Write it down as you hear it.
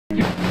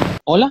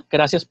Hola,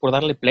 gracias por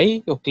darle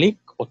play o click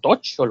o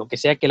touch o lo que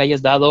sea que le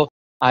hayas dado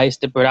a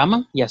este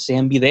programa, ya sea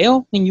en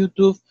video en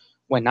YouTube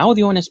o en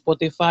audio en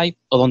Spotify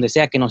o donde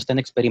sea que nos estén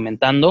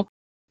experimentando.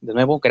 De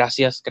nuevo,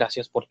 gracias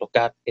por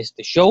tocar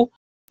este show.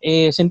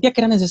 Sentía que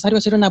era necesario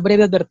hacer una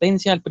breve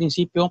advertencia al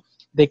principio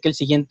de que el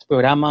siguiente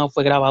programa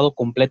fue grabado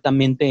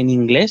completamente en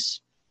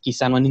inglés,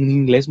 quizá no en un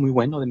inglés muy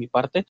bueno de mi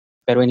parte,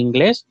 pero en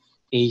inglés,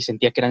 y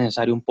sentía que era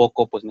necesario un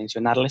poco pues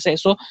mencionarles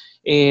eso.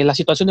 La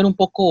situación era un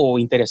poco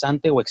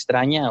interesante o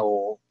extraña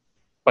o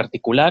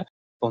particular,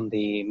 donde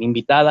mi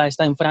invitada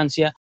está en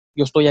Francia,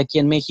 yo estoy aquí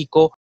en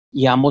México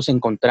y ambos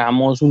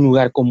encontramos un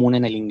lugar común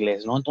en el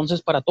inglés, ¿no?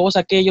 Entonces, para todos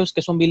aquellos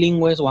que son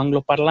bilingües o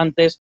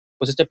angloparlantes,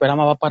 pues este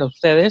programa va para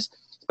ustedes.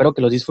 Espero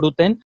que los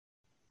disfruten.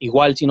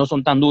 Igual, si no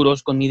son tan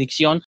duros con mi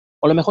dicción,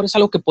 o a lo mejor es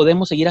algo que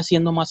podemos seguir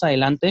haciendo más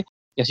adelante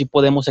y así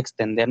podemos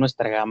extender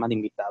nuestra gama de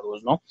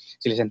invitados, ¿no?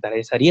 Si les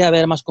interesaría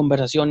ver más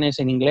conversaciones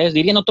en inglés,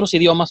 diría en otros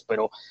idiomas,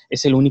 pero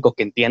es el único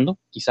que entiendo,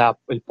 quizá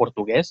el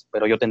portugués,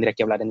 pero yo tendría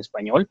que hablar en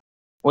español.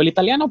 O el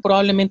italiano,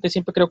 probablemente,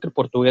 siempre creo que el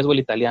portugués o el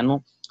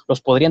italiano los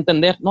podría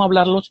entender, no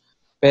hablarlos,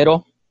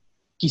 pero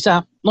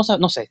quizá, no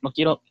sé, no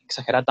quiero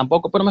exagerar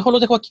tampoco, pero mejor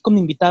los dejo aquí con mi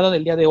invitada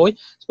del día de hoy.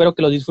 Espero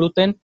que lo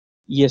disfruten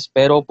y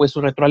espero pues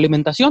su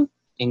retroalimentación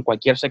en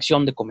cualquier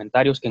sección de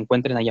comentarios que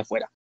encuentren allá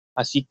afuera.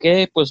 Así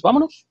que, pues,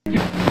 vámonos.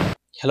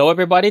 Hello,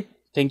 everybody.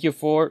 Thank you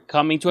for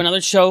coming to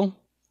another show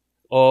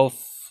of,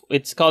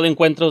 it's called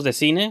Encuentros de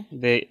Cine.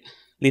 The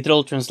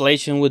literal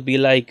translation would be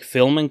like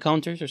film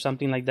encounters or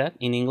something like that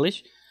in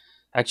English.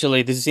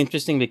 Actually, this is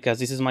interesting because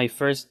this is my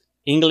first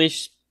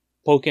English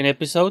spoken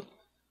episode,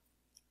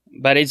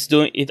 but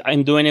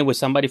I'm doing it with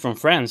somebody from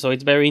France, so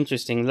it's very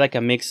interesting. It's like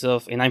a mix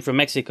of, and I'm from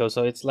Mexico,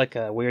 so it's like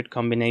a weird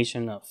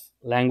combination of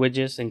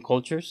languages and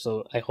cultures.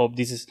 So I hope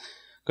this is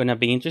gonna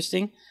be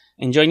interesting.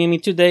 And joining me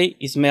today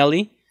is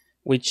Mely,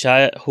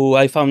 who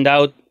I found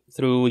out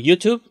through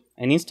YouTube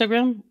and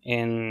Instagram,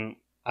 and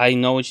I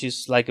know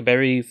she's like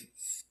very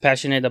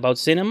passionate about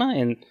cinema,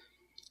 and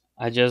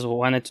I just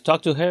wanted to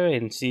talk to her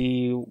and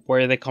see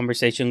where the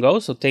conversation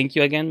goes. So thank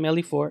you again,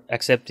 Mely, for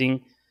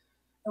accepting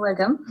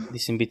Welcome.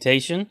 this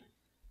invitation.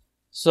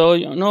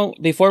 So,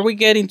 before we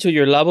get into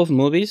your love of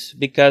movies,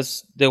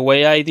 because the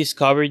way I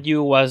discovered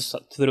you was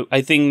through,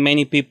 I think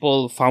many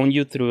people found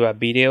you through a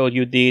video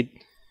you did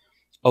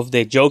of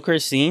the Joker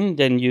scene.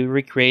 Then you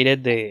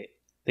recreated the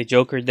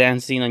Joker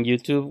dance scene on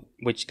YouTube,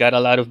 which got a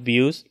lot of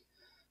views.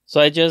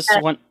 So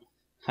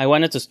I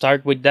wanted to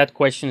start with that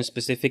question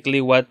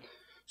specifically. What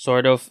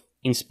sort of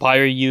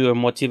inspired you or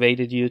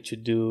motivated you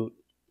to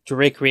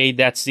recreate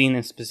that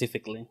scene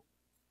specifically?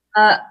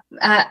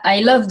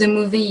 I love the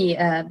movie,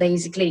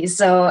 basically.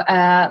 So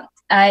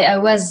I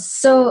was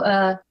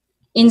so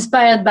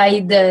inspired by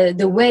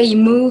the way he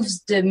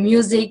moves, the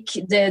music,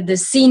 the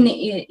scene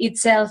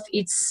itself.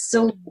 It's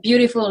so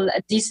beautiful.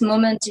 At this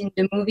moment in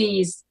the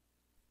movie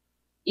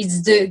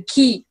is the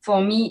key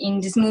for me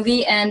in this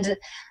movie, and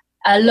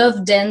I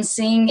love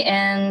dancing,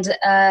 and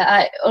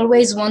I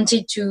always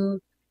wanted to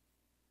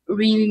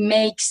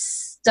remake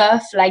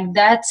stuff like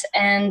that,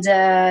 and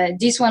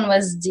this one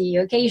was the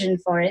occasion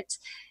for it.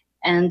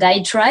 And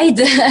I tried.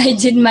 I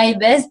did my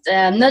best.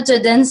 I'm not a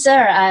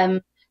dancer,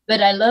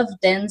 but I love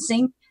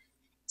dancing.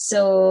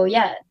 So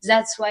yeah,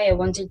 that's why I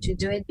wanted to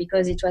do it,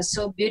 because it was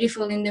so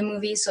beautiful in the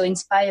movie, so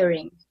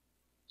inspiring.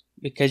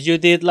 Because you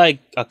did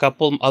like a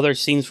couple other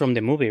scenes from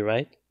the movie,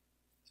 right?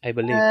 I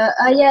believe. Yeah,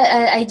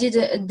 I did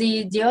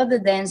the other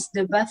dance,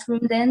 the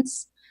bathroom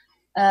dance.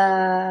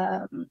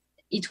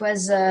 It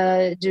was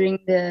during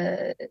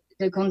the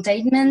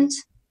containment.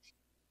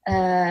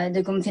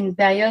 The confined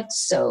period.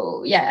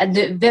 So yeah, at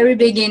the very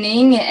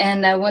beginning,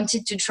 and I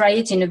wanted to try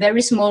it in a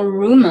very small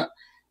room,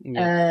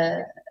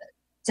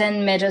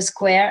 10 meters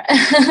square,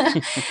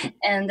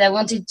 and I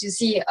wanted to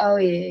see how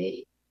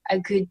I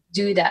could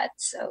do that.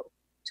 So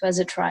it was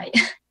a try.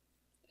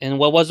 And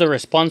what was the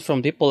response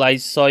from people? I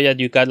saw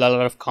that you got a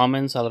lot of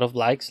comments, a lot of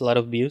likes, a lot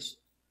of views.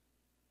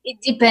 It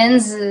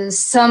depends.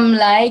 Some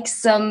like,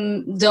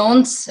 some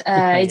don't.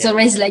 It's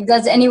always like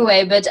that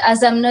anyway. But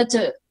as I'm not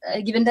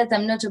given that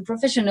I'm not a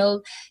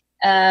professional,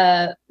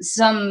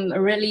 some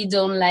really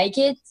don't like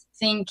it,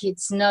 think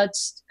it's not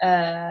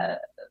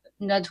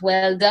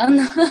well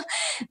done.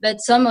 But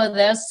some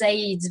others say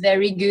it's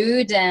very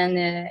good,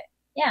 and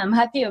I'm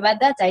happy about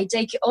that. I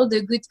take all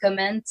the good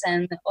comments,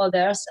 and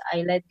others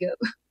I let go.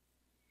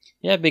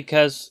 Yeah,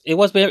 because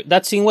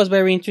that scene was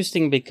very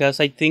interesting, because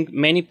I think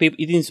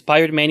it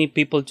inspired many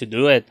people to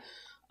do it.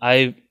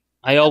 I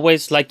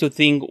always like to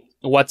think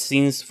what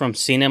scenes from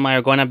cinema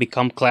are gonna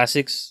become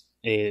classics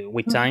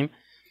with time,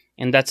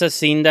 and that's a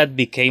scene that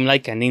became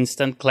like an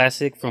instant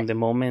classic from the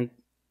moment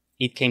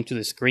it came to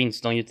the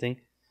screens. Don't you think?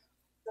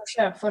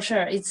 For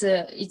sure. It's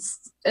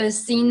a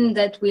scene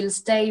that will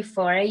stay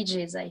for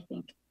ages, I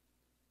think.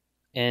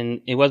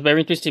 And it was very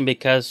interesting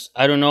because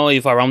I don't know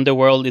if around the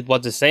world it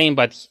was the same,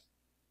 but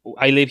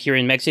I live here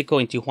in Mexico,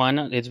 in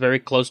Tijuana. It's very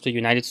close to the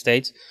United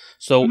States.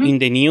 So in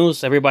the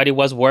news, everybody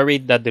was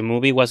worried that the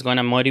movie was going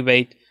to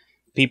motivate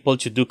people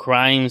to do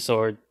crimes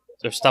or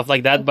or stuff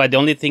like that. But the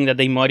only thing that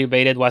they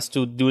motivated was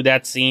to do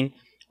that scene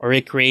or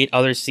recreate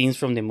other scenes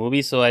from the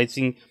movie. So I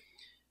think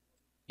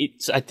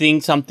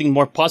something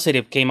more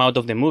positive came out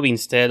of the movie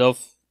instead of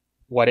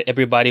what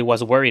everybody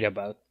was worried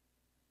about.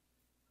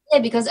 Yeah,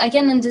 because I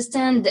can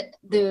understand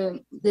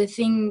the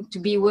thing to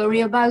be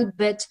worried about,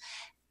 but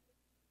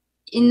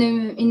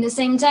in the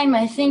same time,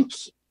 I think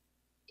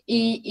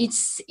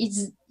it's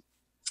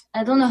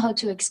I don't know how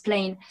to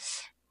explain.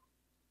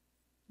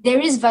 There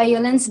is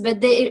violence,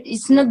 but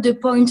it's not the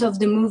point of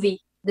the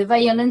movie. The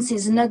violence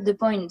is not the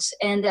point,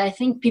 and I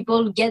think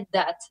people get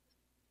that.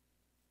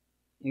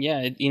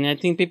 Yeah, and I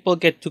think people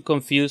get too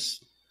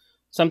confused.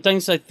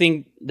 Sometimes I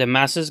think the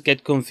masses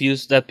get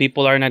confused that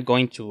people are not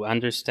going to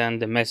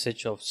understand the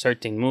message of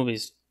certain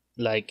movies.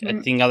 Like, I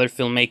think other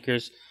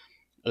filmmakers,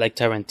 like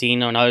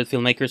Tarantino and other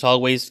filmmakers,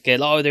 always get,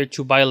 oh, they're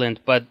too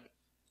violent. But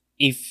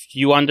if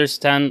you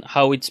understand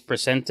how it's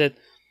presented,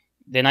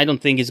 then I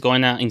don't think it's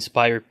going to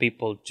inspire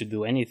people to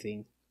do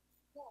anything.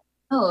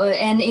 Oh,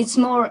 and it's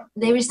more,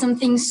 there is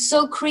something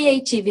so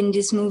creative in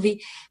this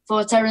movie.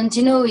 For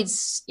Tarantino,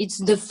 it's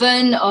the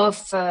fun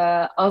of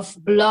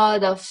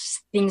blood, of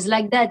things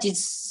like that.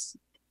 It's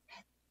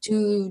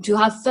to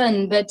have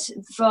fun. But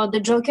for the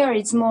Joker,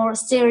 it's more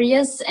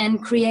serious and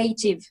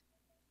creative.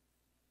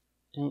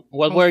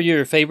 What were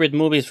your favorite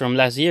movies from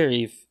last year,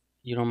 if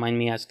you don't mind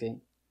me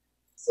asking?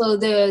 So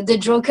the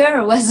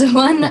Joker was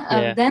one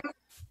of them.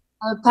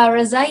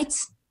 Parasite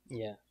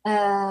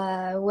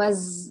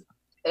was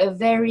a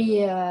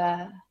very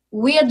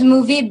weird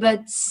movie,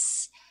 but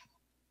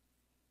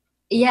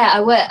yeah,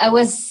 I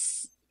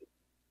was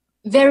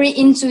very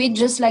into it,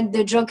 just like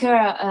the Joker.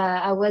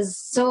 I was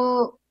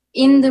so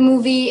in the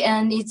movie,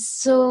 and it's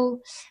so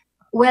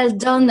well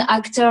done.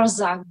 Actors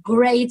are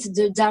great.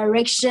 The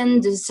direction,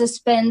 the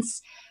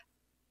suspense,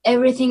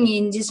 everything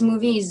in this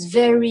movie is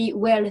very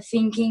well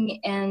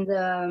thinking, and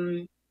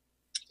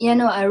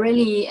I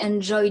really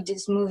enjoyed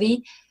this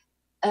movie.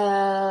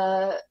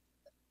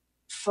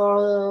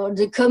 For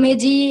the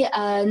comedy,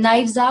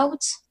 Knives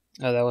Out.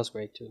 Oh, that was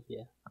great too.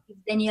 Yeah.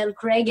 Daniel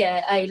Craig,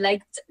 I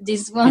liked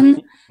this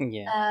one.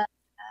 Yeah.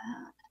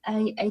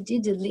 I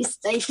did a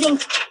list, I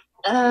think.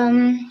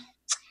 And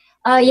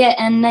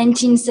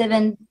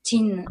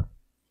 1917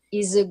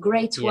 is a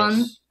great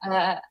one.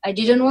 I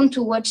didn't want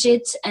to watch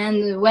it,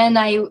 and when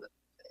I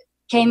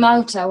came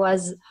out, I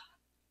was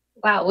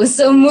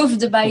so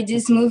moved by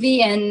this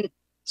movie, and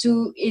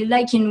to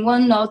like in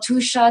one or two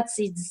shots,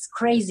 it's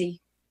crazy.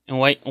 And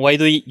why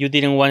do you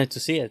didn't want to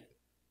see it?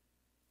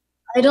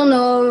 I don't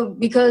know,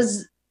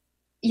 because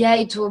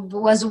it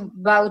was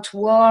about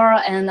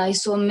war, and I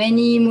saw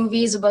many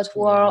movies about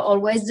war,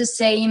 always the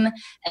same,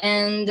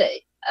 and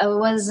I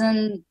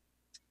wasn't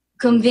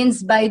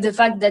convinced by the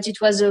fact that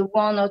it was a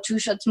one or two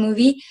shot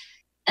movie,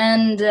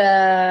 and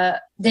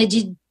they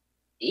did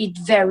it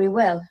very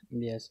well.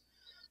 Yes.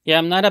 Yeah,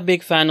 I'm not a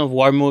big fan of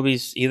war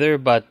movies either,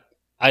 but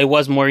I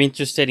was more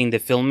interested in the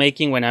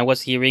filmmaking when I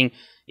was hearing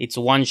it's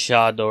one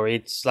shot, or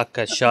it's like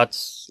a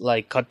shots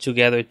like cut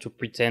together to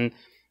pretend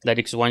that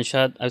it's one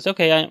shot. I was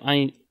okay.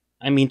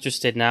 I'm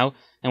interested now.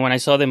 And when I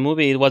saw the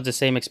movie, it was the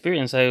same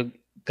experience. I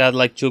got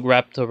like too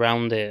wrapped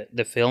around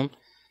the film,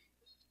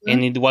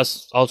 and it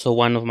was also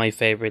one of my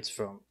favorites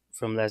from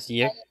last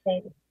year.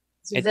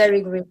 It's a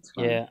very great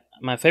one. Yeah,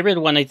 my favorite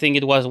one, I think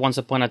it was Once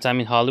Upon a Time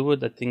in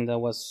Hollywood. I think that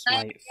was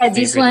my favorite.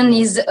 This one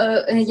is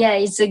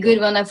it's a good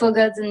one. I've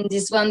forgotten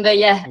this one, but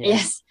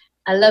yes,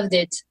 I loved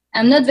it.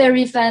 I'm not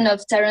very fan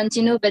of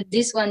Tarantino, but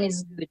this one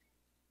is good.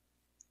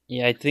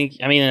 Yeah,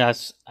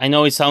 I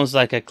know it sounds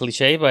like a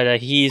cliche,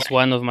 but he is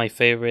one of my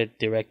favorite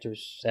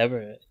directors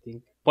ever, I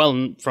think.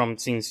 Well,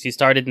 since he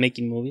started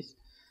making movies.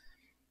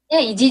 Yeah,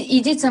 he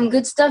did some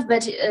good stuff,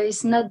 but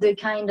it's not the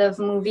kind of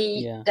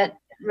movie that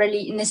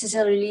really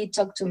necessarily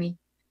talked to me.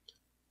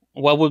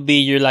 What would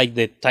be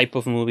the type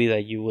of movie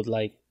that you would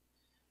like?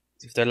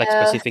 If they're like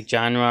specific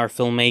genre or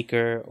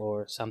filmmaker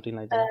or something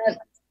like that?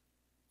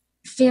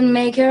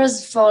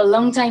 Filmmakers, for a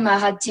long time I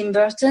had Tim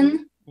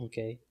Burton.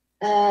 Okay.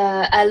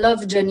 I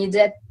love Johnny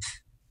Depp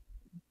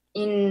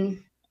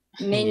in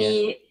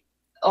many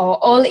or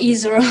all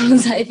his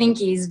roles. I think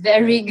he's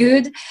very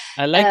good.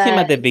 I liked him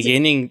at the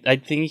beginning. I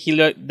think he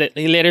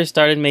later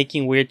started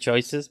making weird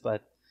choices,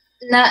 but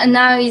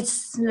now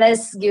it's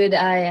less good.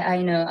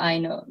 I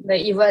know,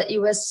 but he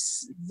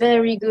was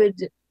very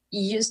good. He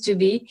used to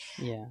be.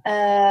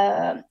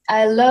 Yeah.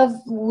 I love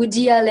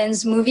Woody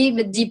Allen's movie,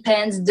 but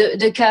depends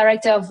the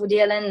character of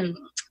Woody Allen.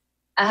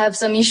 I have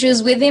some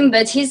issues with him,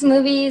 but his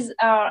movies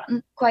are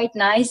quite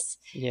nice.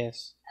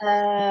 Yes.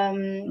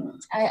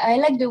 I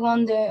like the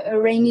one, A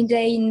Rainy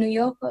Day in New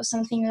York, or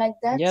something like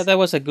that. Yeah, that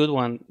was a good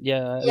one.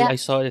 Yeah. I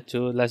saw it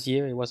too last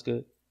year. It was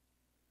good.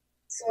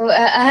 So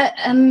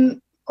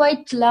I'm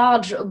quite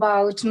large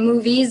about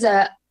movies.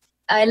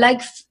 I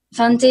like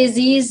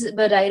fantasies,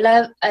 but I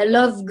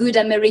love good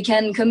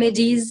American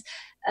comedies.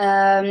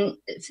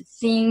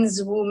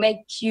 Things will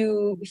make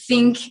you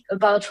think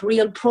about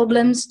real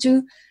problems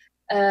too.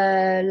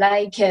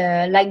 Like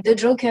the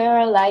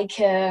Joker, like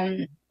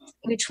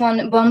which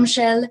one?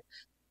 Bombshell.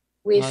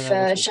 with No,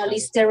 that was good.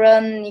 Charlize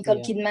Theron, Nicole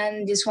Yeah.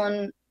 Kidman.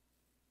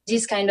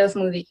 This kind of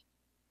movie.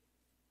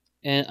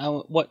 And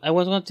what I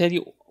was going to tell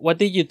you, what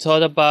did you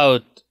thought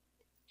about?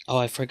 Oh,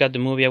 I forgot the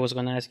movie I was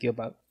going to ask you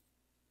about.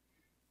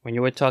 When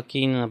you were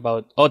talking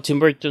about Tim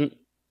Burton,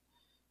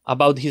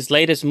 about his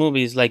latest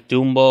movies like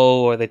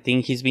Dumbo or the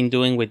thing he's been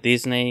doing with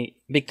Disney,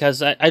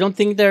 because I don't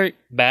think they're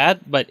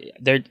bad, but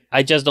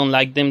I just don't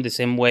like them the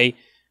same way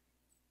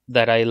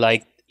that I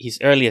liked his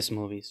earliest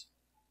movies.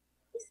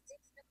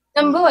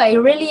 Dumbo, I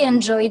really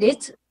enjoyed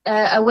it.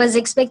 I was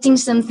expecting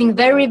something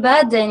very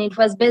bad, and it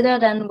was better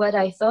than what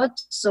I thought.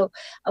 So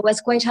I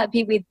was quite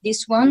happy with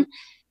this one.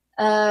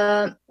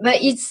 But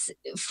it's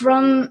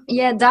from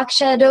Dark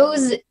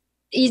Shadows.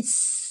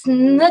 It's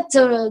not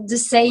the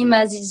same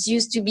as it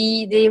used to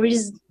be.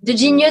 The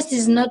genius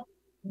is not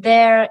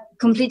there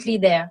completely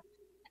there,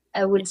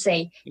 I would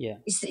say. Yeah.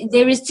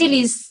 There is still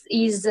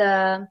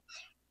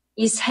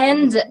his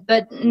hand,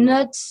 but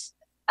not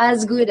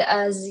as good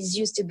as it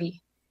used to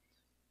be.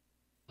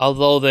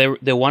 Although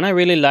the one I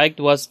really liked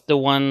was the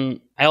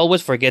one, I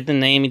always forget the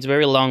name, it's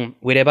very long,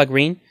 with Eva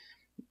Green,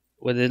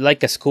 with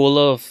like a school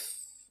of...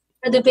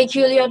 The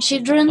Peculiar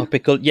Children?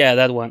 Yeah,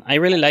 that one. I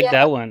really like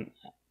that one.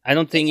 I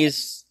don't think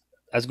it's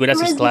as good as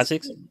his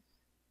classics.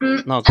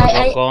 No,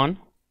 go on.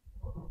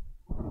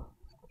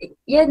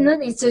 Yeah, no,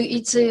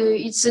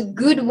 it's a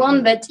good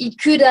one, but it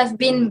could have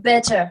been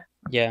better.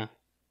 Yeah.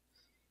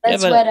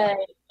 That's what I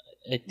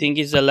think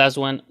it's the last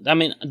one. I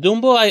mean,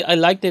 Dumbo, I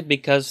liked it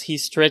because he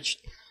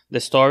stretched the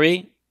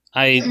story.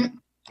 I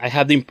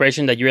have the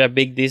impression that you're a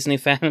big Disney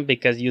fan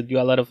because you do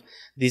a lot of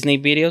Disney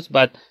videos,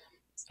 but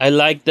I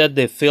like that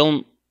the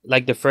film,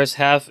 like the first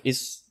half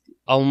is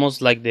almost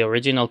like the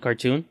original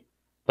cartoon,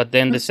 but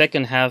then the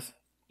second half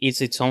is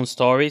its own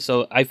story.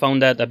 So I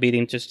found that a bit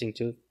interesting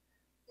too.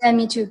 Yeah,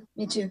 me too.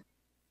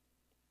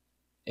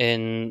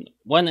 And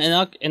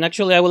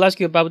actually, I will ask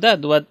you about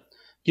that. What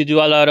you do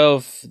a lot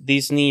of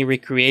Disney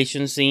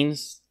recreation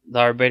scenes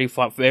that are very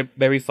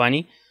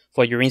funny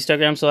for your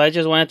Instagram. So I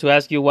just wanted to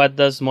ask you, what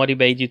does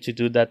motivate you to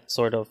do that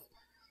sort of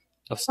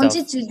stuff? I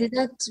wanted to do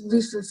that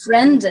with a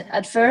friend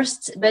at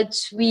first, but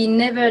we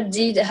never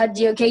had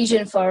the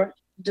occasion for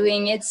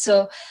doing it.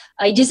 So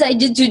I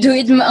decided to do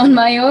it on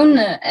my own,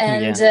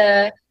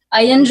 and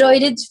I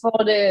enjoyed it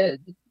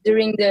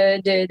during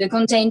the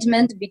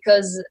containment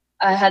because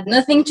I had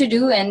nothing to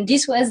do, and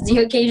this was the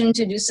occasion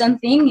to do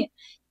something.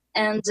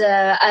 And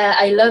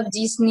I love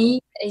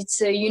Disney. It's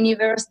a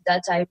universe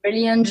that I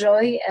really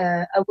enjoy.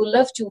 I would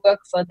love to work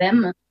for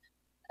them.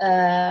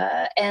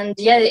 And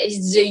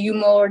it's the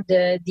humor,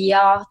 the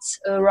art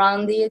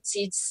around it.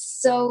 It's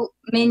so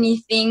many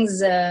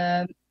things.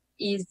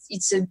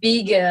 It's a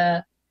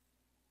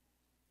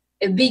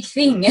big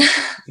thing.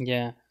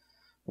 Yeah.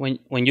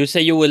 When you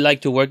say you would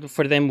like to work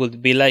for them, would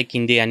it be like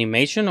in the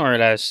animation or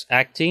as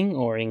acting,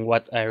 or in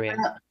what area?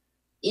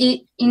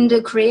 In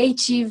the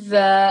creative,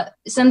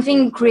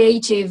 something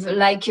creative,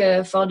 like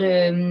for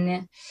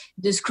the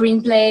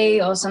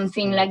screenplay or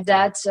something like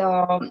that,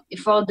 or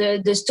for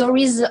the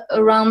stories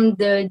around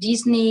the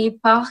Disney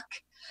park.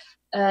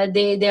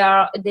 They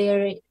are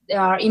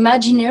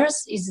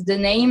Imagineers is the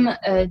name.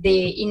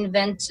 They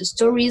invent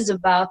stories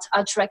about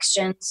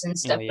attractions and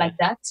stuff like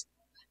that,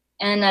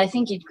 and I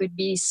think it could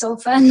be so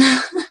fun.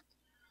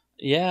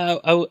 Yeah,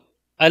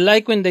 I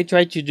like when they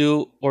try to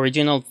do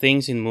original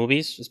things in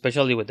movies,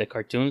 especially with the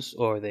cartoons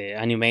or the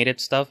animated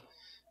stuff,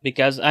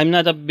 because I'm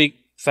not a big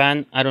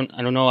fan. I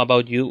don't know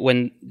about you,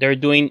 when they're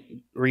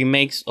doing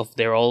remakes of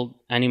their old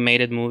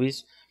animated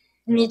movies.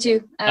 Me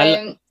too.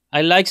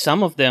 I like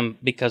some of them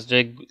because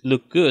they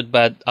look good,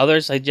 but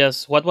others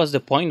what was the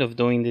point of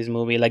doing this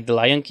movie? Like The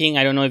Lion King,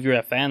 I don't know if you're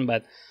a fan,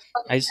 but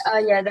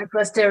that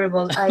was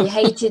terrible. I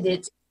hated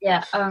it.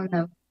 Yeah,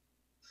 no.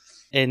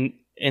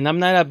 And I'm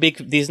not a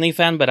big Disney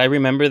fan, but I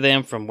remember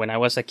them from when I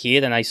was a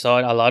kid, and I saw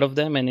a lot of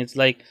them, and it's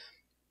like,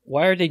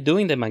 why are they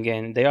doing them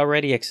again? They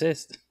already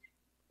exist.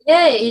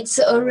 Yeah, it's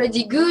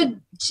already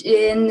good,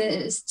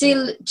 and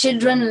still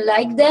children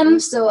like them,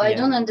 so I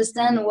don't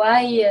understand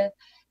why.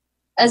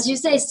 As you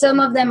say, some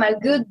of them are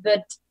good,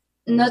 but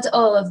not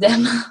all of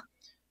them.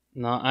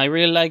 No, I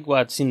really like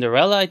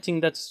Cinderella. I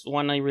think that's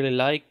one I really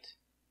liked.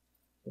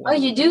 Oh,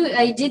 you do?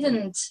 I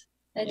didn't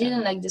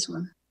like this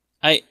one.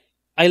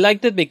 I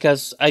liked it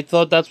because I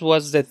thought that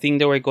was the thing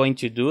they were going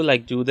to do,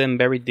 like do them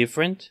very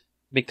different,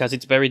 because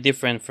it's very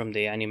different from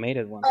the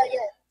animated one. Oh,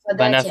 yeah.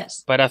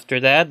 But after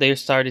that, they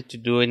started to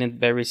doing it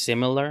very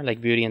similar, like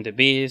Beauty and the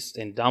Beast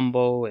and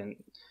Dumbo,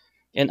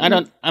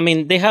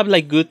 and they have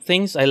like good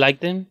things. I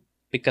like them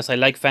because I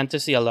like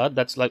fantasy a lot.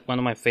 That's like one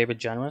of my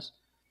favorite genres.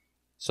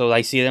 So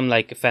I see them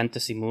like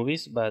fantasy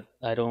movies, but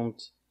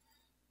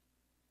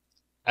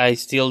I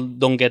still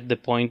don't get the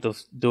point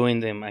of doing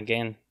them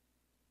again.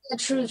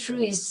 True.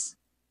 It's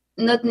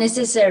not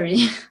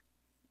necessary.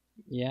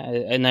 Yeah,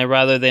 and I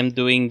rather them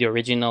doing the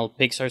original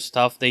Pixar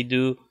stuff they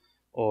do,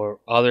 or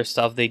other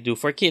stuff they do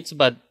for kids,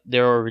 but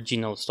they're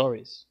original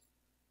stories.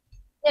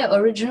 Yeah,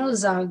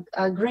 originals are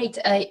great.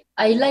 I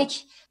like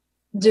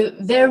the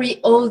very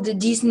old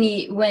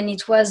Disney when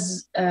it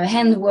was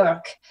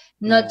handwork,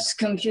 not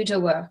computer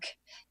work.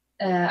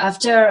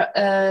 After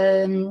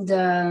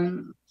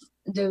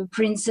the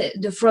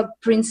Frog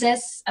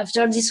Princess,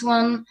 after this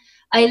one,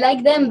 I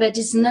like them, but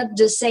it's not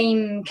the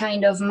same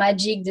kind of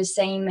magic, the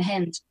same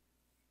hand.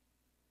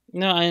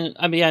 No,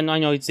 I mean, I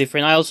know it's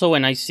different. I also,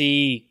 when I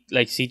see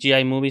like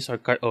CGI movies or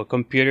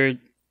computer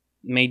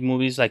made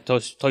movies like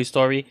Toy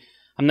Story,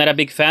 I'm not a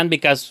big fan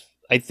because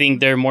I think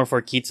they're more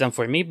for kids than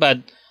for me, but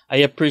I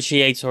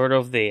appreciate sort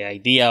of the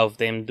idea of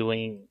them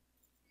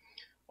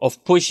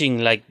pushing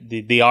like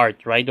the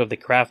art, right, of the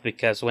craft,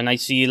 because when I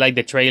see like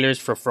the trailers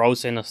for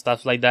Frozen or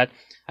stuff like that,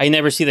 I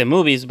never see the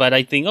movies, but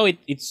I think,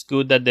 it's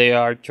good that they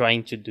are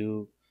trying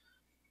to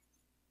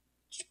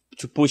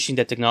pushing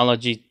the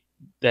technology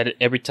that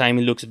every time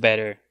it looks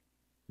better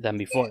than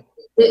before.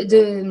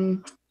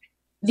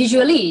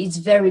 Visually, it's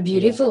very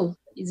beautiful.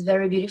 Yeah. It's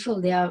very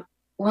beautiful. They are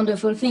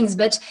wonderful things,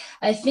 but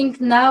I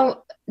think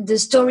now the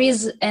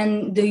stories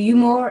and the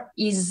humor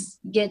is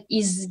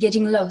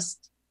getting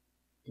lost.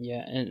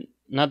 Yeah, and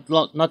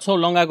not so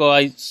long ago,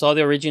 I saw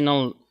the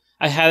original.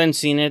 I hadn't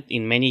seen it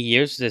in many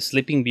years. The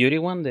Sleeping Beauty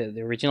one,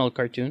 the original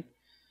cartoon,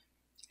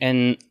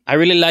 and I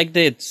really liked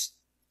it.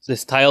 The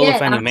style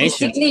of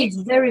animation. Artistically, it's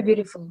very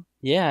beautiful.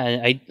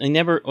 Yeah, I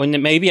never, or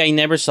maybe I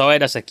never saw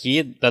it as a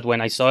kid. That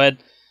when I saw it,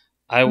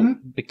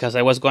 because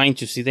I was going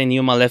to see the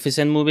new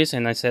Maleficent movies,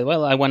 and I said,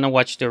 well, I want to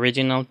watch the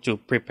original to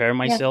prepare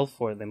myself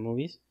for the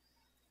movies.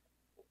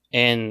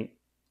 And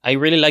I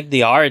really liked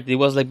the art. It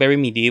was like very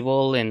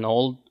medieval and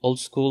old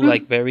school,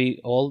 like very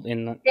old.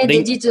 And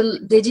they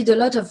did a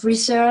lot of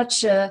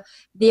research.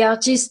 The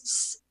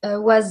artists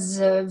was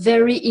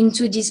very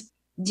into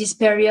this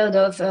period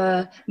of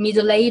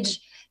middle age.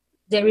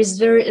 There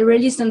is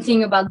really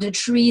something about the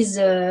trees,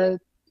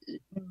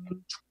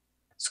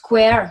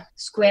 square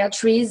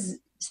trees,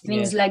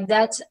 things like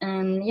that,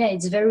 and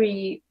it's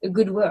very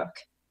good work.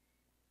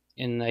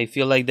 And I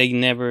feel like they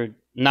never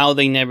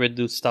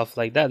do stuff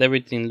like that.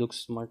 Everything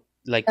looks more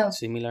like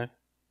similar.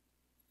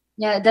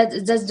 Yeah,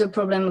 that's the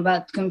problem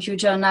about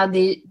computer now.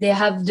 They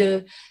have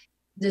the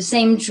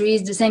same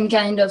trees, the same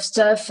kind of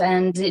stuff,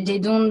 and they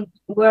don't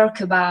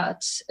work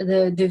about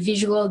the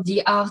visual,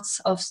 the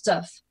arts of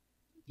stuff.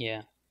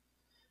 Yeah.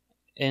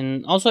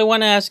 And also I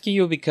want to ask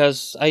you,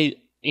 because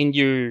in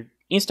your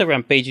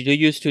Instagram page, you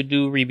used to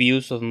do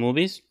reviews of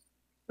movies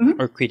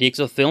or critiques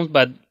of films,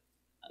 but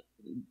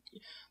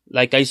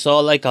like I saw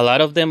like a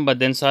lot of them, but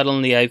then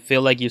suddenly I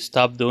feel like you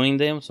stopped doing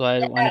them. So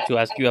I wanted to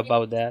ask you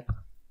about that.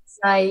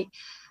 I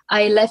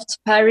left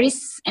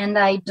Paris and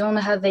I don't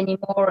have any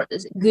more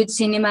good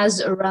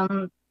cinemas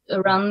around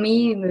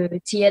me,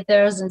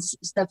 theaters and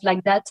stuff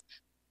like that.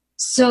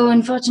 So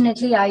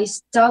unfortunately, I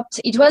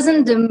stopped. It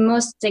wasn't the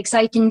most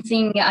exciting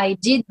thing I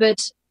did, but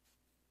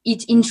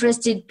it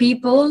interested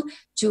people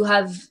to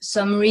have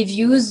some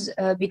reviews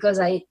because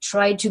I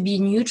try to be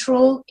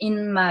neutral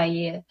in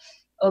my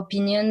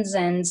opinions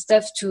and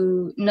stuff,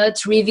 to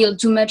not reveal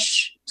too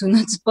much, to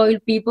not spoil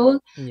people.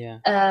 Yeah.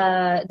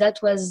 That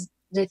was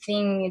the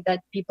thing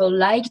that people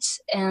liked,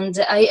 and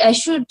I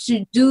should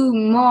do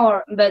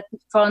more, but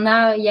for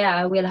now,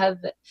 I will have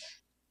a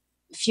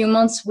few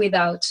months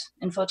without,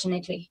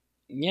 unfortunately.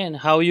 Yeah, and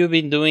how you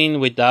been doing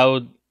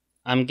without?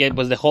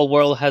 Was the whole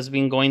world has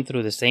been going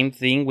through the same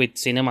thing with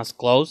cinemas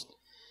closed.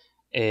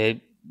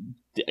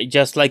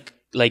 Just like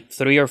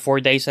 3 or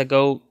 4 days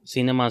ago,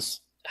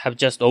 cinemas have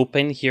just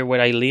opened here where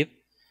I live,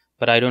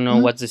 but I don't know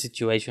what's the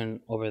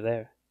situation over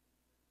there.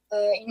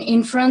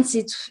 In France,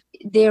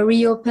 they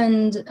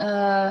reopened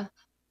a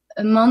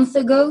month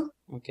ago.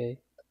 Okay.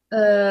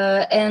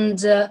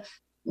 And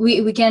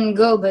we can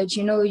go, but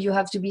you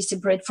have to be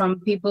separate from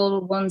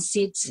people, one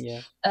seat.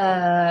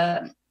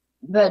 Yeah.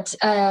 But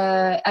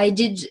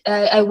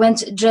I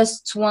went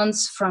just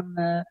once from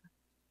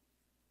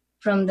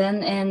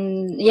then,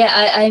 and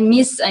I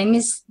miss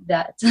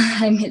that.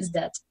 I miss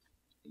that.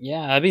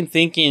 Yeah, I've been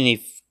thinking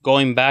if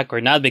going back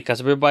or not,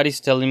 because everybody's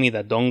telling me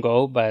that don't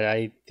go, but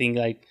I think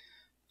like,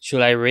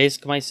 should I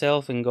risk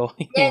myself and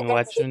going and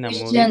watching a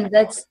movie?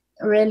 That's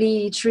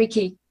really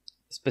tricky.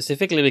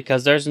 Specifically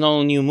because there's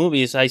no new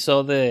movies. I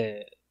saw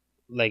the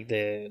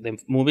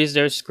movies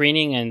they're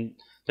screening, and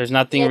there's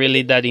nothing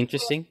really that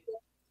interesting.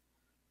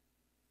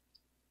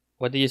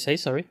 What did you say?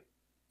 Sorry.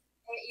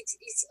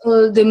 It's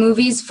all the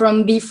movies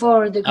from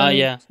before the.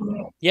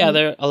 Yeah.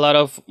 There are a lot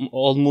of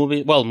old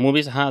movies. Well,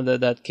 movies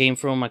that came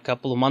from a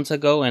couple of months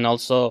ago, and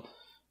also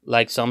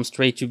like some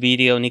straight to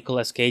video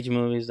Nicolas Cage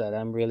movies that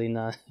I'm really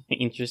not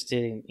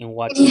interested in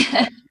watching.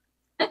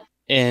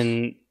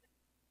 Yeah.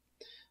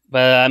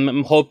 But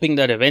I'm hoping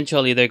that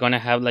eventually they're gonna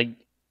have like.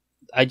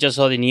 I just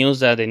saw the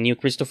news that the new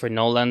Christopher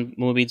Nolan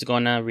movie is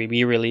gonna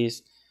be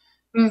released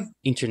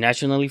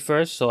internationally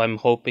first. So I'm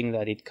hoping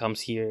that it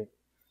comes here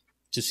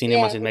to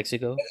cinemas in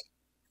Mexico.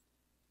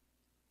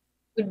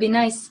 Would be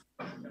nice.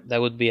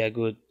 That would be a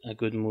good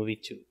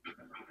movie to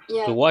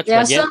watch. There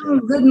are some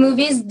good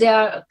movies. They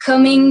are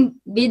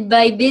coming bit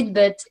by bit,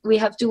 but we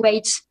have to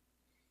wait.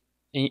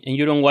 And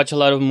you don't watch a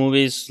lot of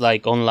movies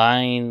like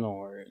online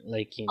or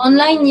like in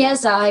online?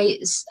 Yes, I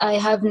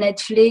have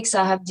Netflix.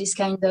 I have this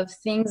kind of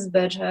things,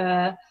 but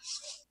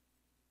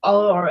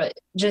or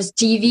just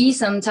TV.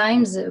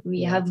 Sometimes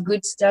we have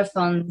good stuff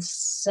on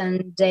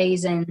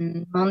Sundays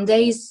and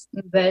Mondays,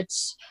 but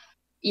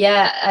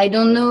yeah, I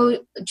don't know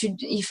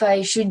if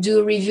I should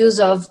do reviews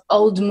of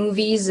old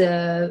movies.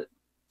 I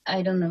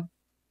don't know.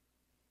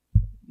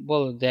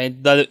 well,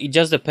 it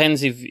just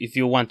depends if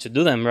you want to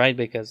do them, right?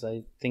 Because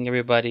I think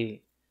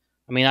everybody.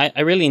 I mean, I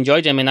really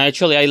enjoyed them, and I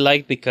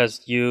liked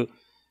because you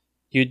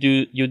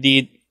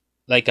did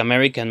like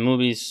American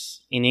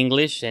movies in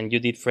English and you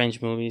did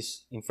French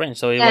movies in French.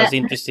 So it was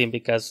interesting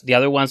because the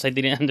other ones I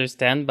didn't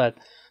understand, but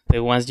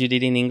the ones you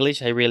did in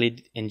English I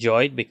really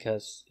enjoyed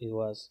because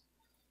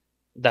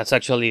that's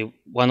actually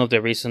one of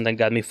the reasons that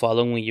got me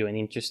following you and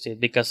interested,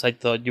 because I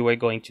thought you were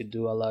going to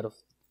do a lot of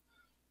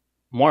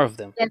more of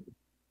them. Yeah.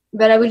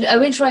 But I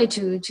will try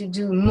to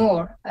do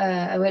more.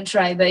 I will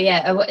try, but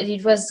yeah,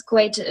 it was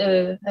quite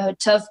a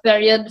tough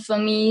period for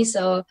me.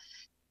 So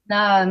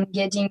now I'm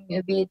getting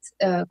a bit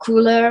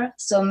cooler.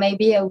 So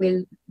maybe I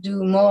will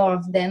do more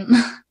of them.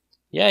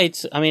 Yeah,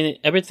 I mean,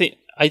 everything.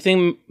 I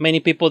think many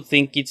people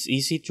think it's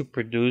easy to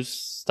produce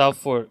stuff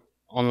for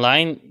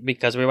online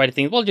because everybody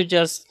thinks, well, you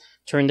just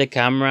turn the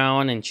camera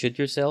on and shoot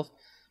yourself.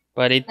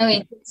 But it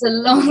takes a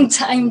long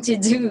time to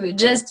do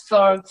just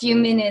for a few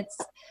minutes.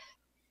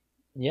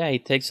 Yeah,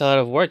 it takes a lot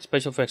of work.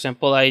 Especially, for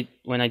example,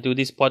 when I do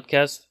this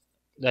podcast,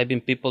 I've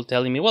been people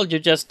telling me, well, you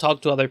just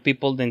talk to other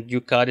people, then you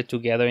cut it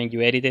together and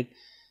you edit it.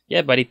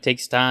 Yeah, but it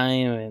takes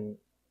time, and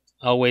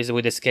always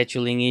with the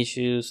scheduling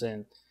issues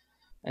and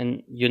I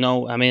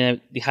mean,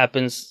 it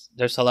happens.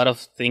 There's a lot of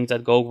things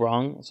that go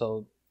wrong,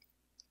 so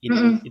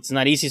it's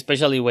not easy,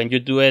 especially when you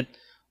do it.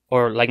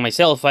 Or like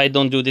myself, I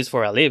don't do this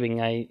for a living.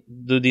 I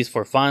do this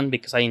for fun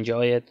because I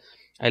enjoy it.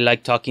 I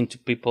like talking to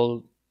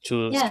people,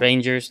 to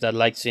strangers that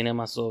like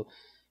cinema. So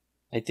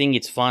I think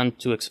it's fun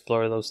to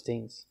explore those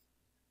things.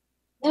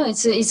 No,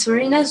 it's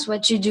very nice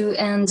what you do,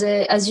 and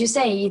as you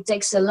say, it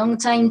takes a long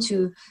time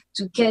to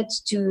cut,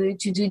 to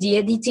do the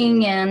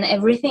editing and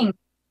everything.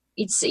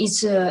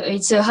 It's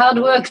a hard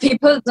work.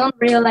 People don't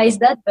realize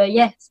that, but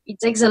yes, it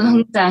takes a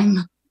long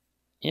time.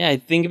 Yeah, I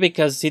think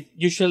because it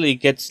usually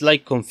gets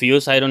like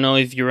confused. I don't know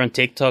if you're on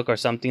TikTok or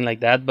something like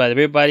that, but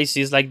everybody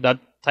sees like that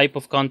type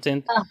of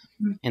content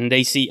and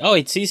they see, oh,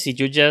 it's easy.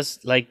 You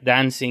just like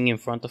dancing in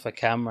front of a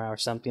camera or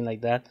something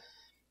like that.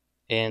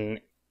 And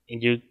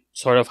you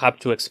sort of have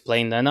to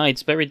explain that. No,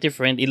 it's very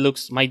different. It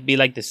might be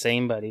like the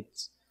same, but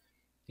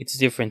it's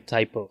different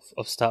type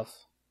of stuff.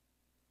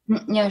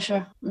 Yeah,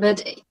 sure.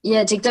 But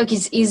yeah, TikTok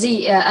is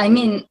easy. I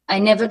mean, I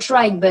never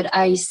tried, but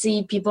I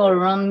see people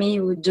around me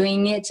who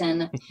doing it,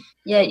 and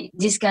yeah,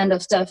 this kind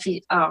of stuff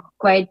are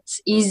quite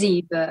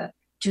easy, but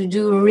to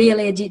do real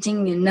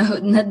editing, no,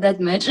 not that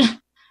much.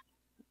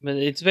 But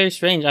it's very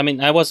strange. I mean,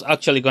 I was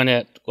actually going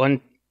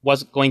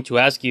to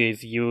ask you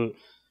if you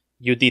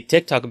did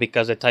TikTok,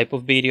 because the type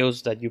of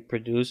videos that you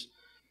produce,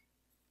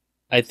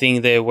 I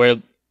think they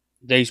would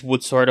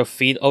sort of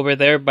fit over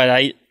there, but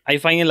I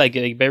find it like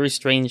a very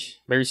strange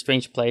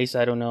place.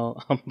 I don't know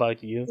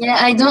about you. Yeah,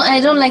 I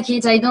don't like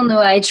it. I don't know.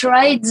 I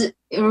tried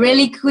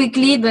really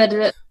quickly,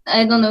 but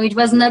I don't know. It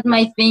was not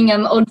my thing.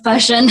 I'm old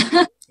fashioned.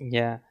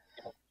 Yeah,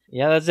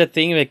 that's the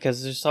thing,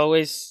 because there's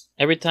always,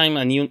 every time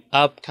a new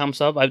app comes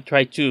up, I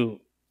try to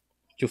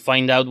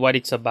find out what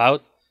it's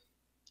about,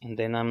 and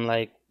then I'm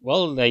like,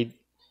 well,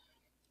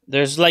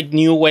 there's like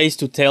new ways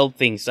to tell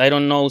things. I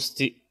don't know.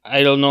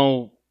 I don't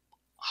know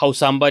how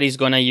somebody's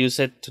gonna use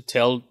it to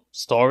tell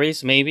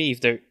stories. Maybe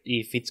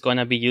if it's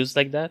gonna be used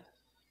like that,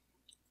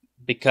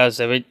 because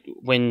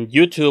when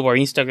YouTube or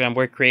Instagram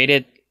were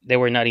created, they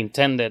were not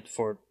intended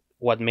for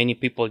what many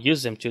people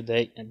use them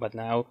today. But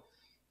now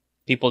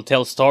people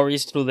tell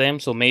stories through them.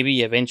 So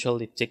maybe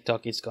eventually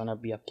TikTok is gonna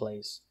be a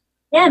place.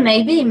 Yeah,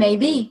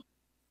 maybe.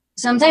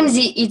 Sometimes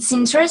it's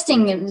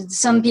interesting.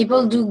 Some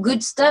people do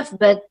good stuff,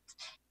 but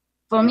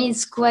for me,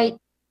 it's quite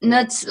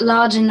not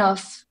large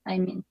enough. I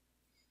mean,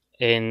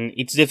 and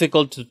it's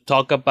difficult to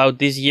talk about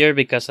this year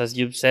because, as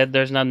you've said,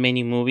 there's not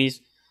many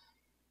movies.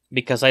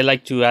 Because I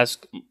like to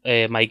ask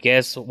my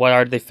guests what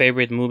are the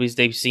favorite movies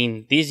they've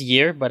seen this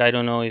year, but I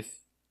don't know if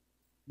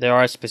there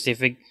are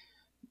specific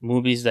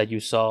movies that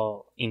you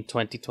saw in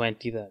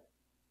 2020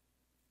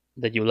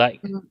 that you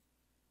like.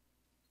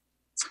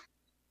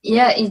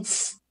 Yeah,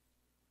 it's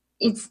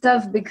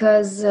tough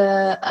because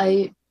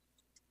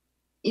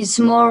it's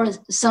more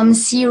some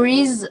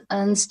series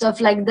and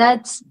stuff like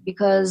that,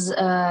 because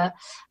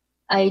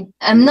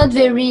I'm not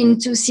very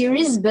into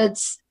series, but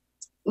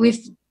with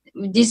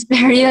this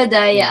period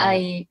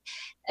I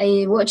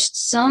watched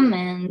some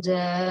and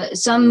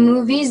some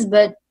movies,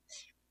 but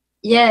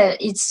yeah,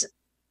 it's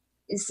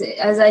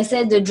as I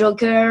said, The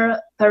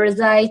Joker,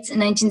 Parasite,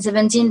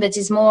 1917, but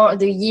it's more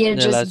the year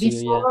just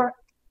before.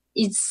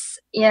 It's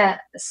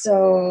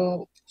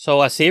so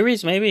a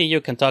series, maybe you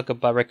can talk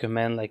about,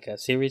 recommend like a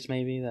series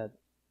maybe that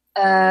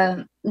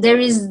there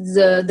is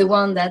the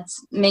one that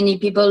many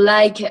people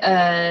like,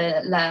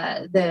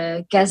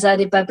 the Casa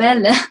de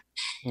Papel.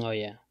 Oh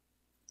yeah,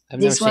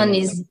 This one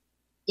is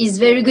is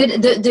very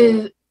good.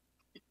 The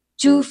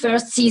two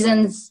first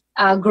seasons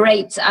are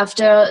great.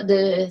 After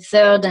the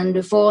third and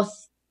the fourth,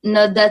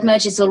 not that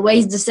much. It's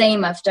always the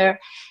same after.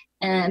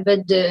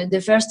 But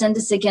the first and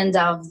the second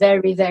are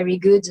very, very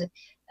good.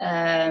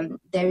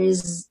 There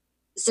is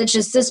such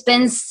a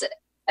suspense.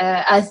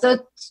 I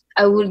thought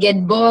I would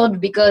get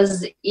bored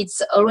because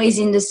it's always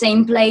in the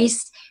same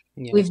place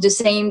with the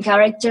same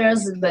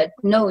characters, but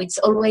no, it's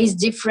always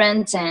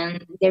different,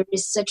 and there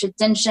is such a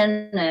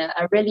tension.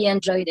 I really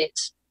enjoyed it.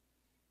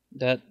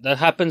 That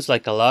happens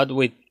like a lot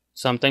with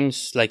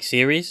sometimes like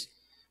series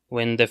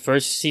when the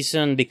first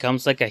season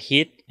becomes like a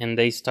hit and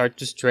they start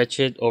to stretch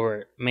it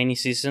over many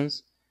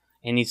seasons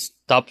and it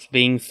stops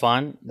being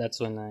fun.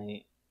 That's when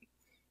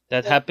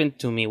that happened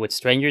to me with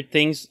Stranger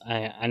Things.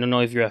 I don't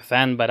know if you're a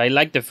fan, but I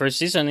liked the first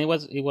season. It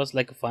was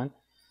like fun,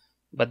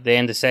 but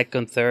then the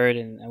second, third,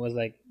 and I was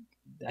like,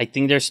 I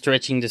think they're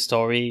stretching the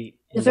story.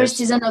 The first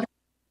season of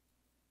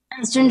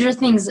Stranger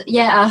Things.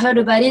 Yeah, I heard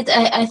about it.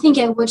 I think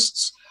I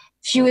watched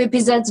few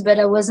episodes, but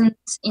I wasn't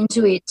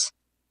into it.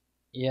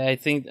 Yeah, I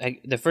think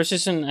the first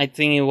season, I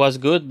think it was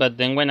good, but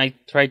then when I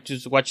tried to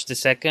watch the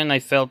second, I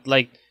felt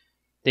like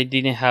they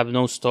didn't have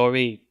no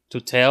story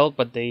to tell,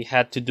 but they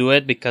had to do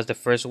it because the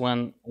first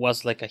one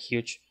was like a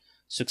huge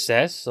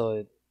success.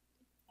 So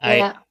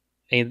I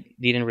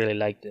didn't really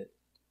like it.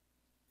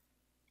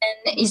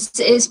 And it's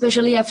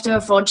especially after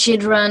for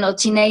children or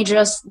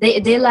teenagers,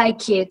 they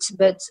like it,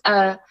 but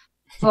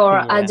for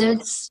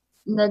adults,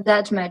 not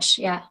that much.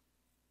 Yeah.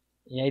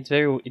 Yeah,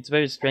 it's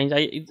very strange.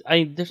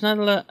 There's not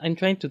a lot. I'm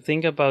trying to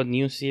think about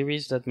new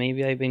series that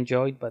maybe I've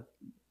enjoyed, but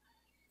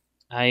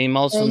I'm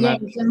also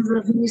not. In terms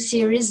of new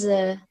series,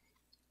 there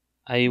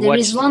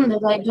is one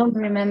that I don't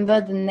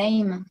remember the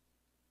name,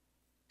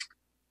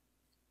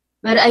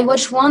 but I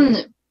watched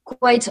one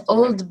quite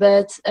old,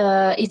 but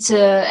it's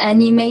a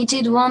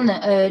animated one,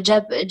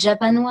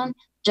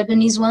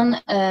 Japanese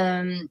one.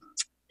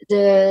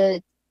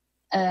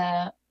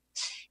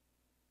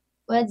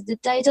 What's the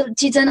title?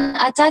 Titan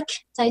Attack,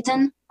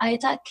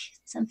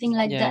 something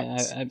like that.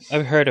 Yeah,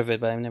 I've heard of it,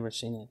 but I've never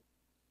seen it.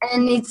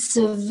 And it's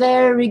a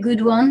very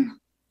good one.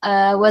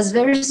 I was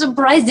very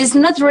surprised. It's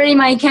not really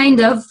my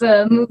kind of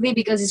movie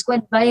because it's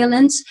quite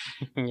violent,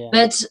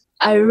 but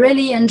I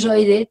really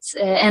enjoyed it,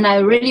 and I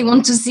really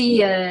want to see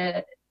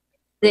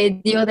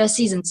the other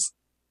seasons.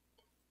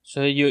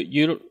 So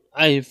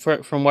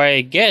from what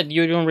I get,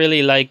 you don't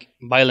really like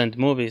violent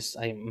movies.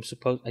 I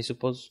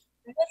suppose.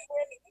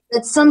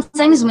 But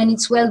sometimes when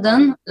it's well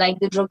done, like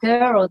the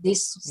Joker or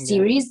this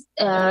series,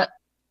 but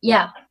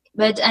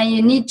I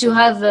need to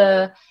have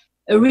a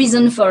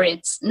reason for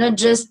it, not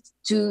just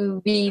to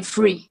be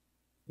free.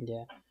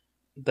 Yeah,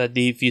 that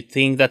if you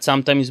think that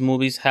sometimes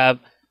movies have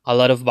a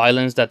lot of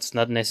violence, that's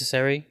not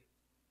necessary.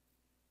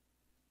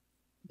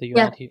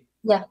 Yeah,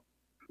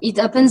 it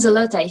happens a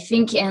lot, I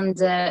think,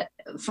 and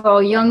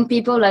for young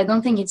people, I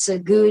don't think it's a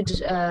good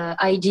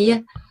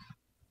idea.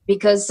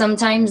 Because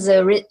sometimes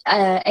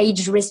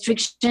age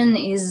restriction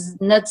is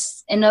not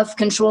enough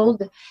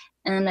controlled,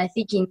 and I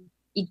think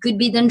it could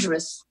be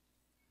dangerous.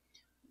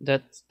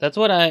 That's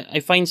what I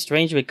find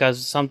strange,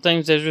 because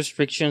sometimes there's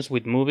restrictions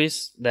with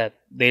movies that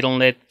they don't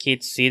let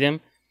kids see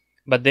them,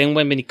 but then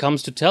when it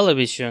comes to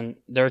television,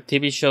 there are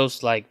TV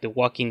shows like The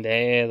Walking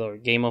Dead or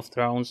Game of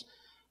Thrones,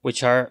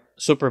 which are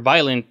super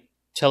violent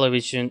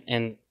television,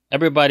 and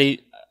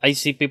I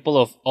see people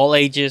of all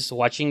ages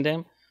watching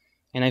them,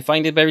 and I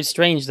find it very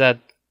strange that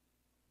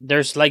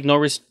there's like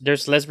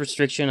there's less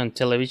restriction on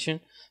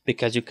television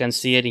because you can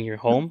see it in your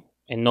home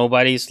and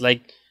nobody's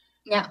like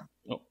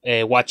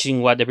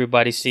watching what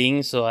everybody's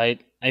seeing. So I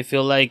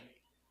feel like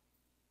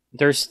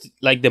there's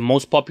like the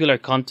most popular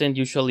content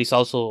usually is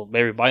also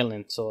very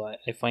violent. So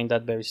I find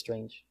that very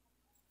strange.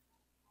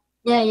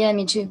 Yeah,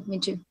 me too.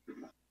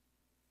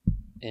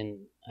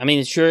 And I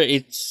mean, sure,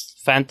 it's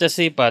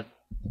fantasy, but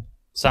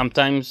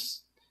sometimes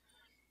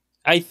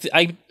I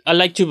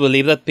like to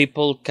believe that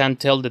people can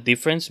tell the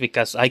difference,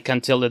 because I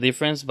can tell the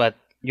difference, but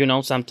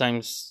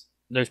sometimes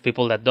there's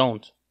people that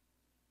don't.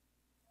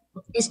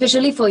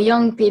 Especially for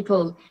young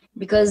people,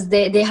 because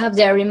they have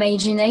their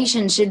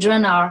imagination.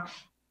 Children are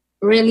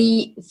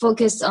really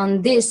focused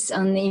on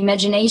the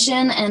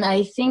imagination, and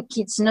I think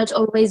it's not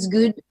always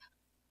good.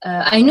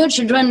 I know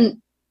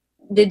children,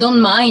 they don't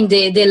mind,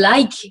 they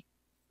like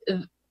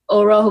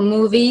horror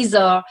movies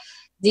or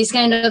this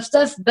kind of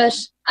stuff, but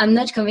I'm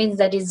not convinced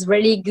that it's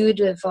really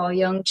good for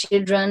young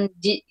children.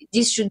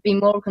 This should be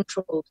more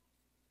controlled.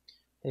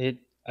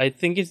 I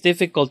think it's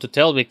difficult to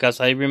tell, because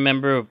I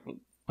remember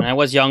when I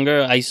was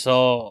younger, I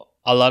saw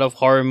a lot of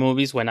horror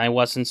movies when I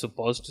wasn't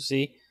supposed to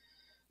see,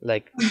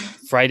 like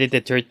Friday the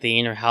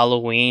 13th or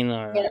Halloween,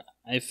 or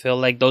I feel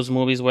like those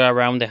movies were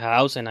around the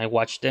house and I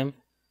watched them.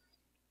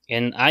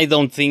 And I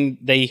don't think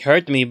they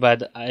hurt me,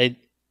 but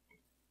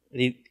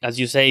as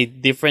you say,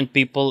 different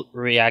people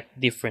react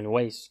different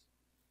ways.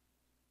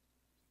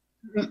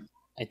 Mm-hmm.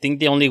 I think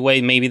the only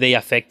way maybe they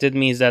affected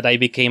me is that I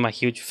became a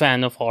huge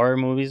fan of horror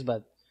movies,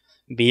 but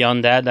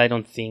beyond that, I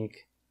don't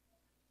think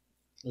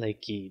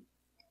like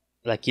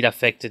it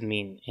affected me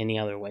in any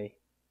other way.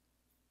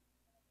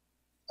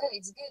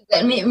 It's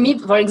good. Me,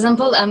 for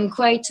example, I'm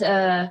quite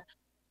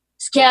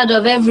scared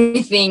of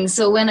everything.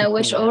 So when I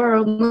watch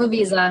horror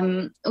movies,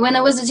 when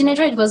I was a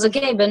teenager, it was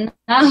okay, but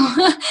now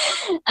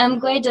I'm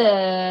quite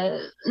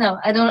no,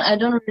 I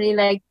don't really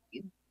like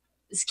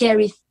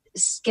scary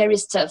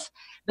stuff.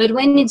 But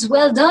when it's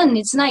well done,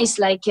 it's nice.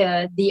 Like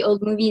the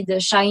old movie, The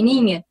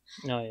Shining.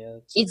 Oh yeah,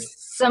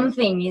 it's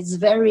something. It's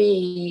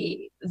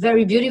very,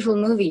 very beautiful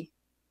movie.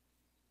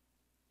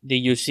 Did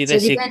you see so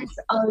the it depends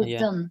how it's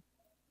done.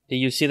 Did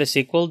you see the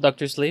sequel,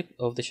 Doctor Sleep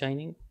of The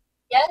Shining?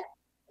 Yeah,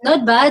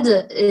 not bad,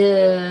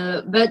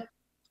 but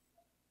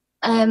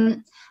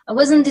I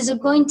wasn't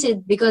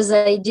disappointed because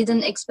I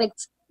didn't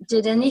expect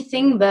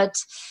anything, but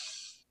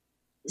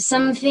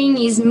something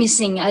is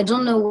missing. I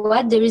don't know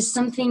what. There is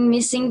something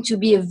missing to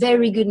be a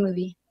very good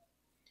movie.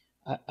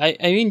 I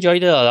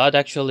enjoyed it a lot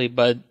actually,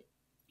 but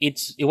it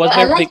was.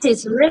 I liked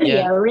it really.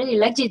 Yeah. I really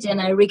liked it,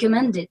 and I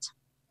recommend it.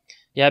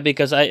 Yeah,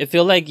 because I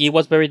feel like it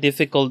was very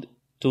difficult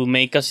to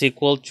make a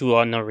sequel to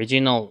an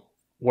original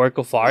work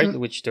of art,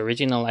 which the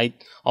original I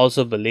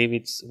also believe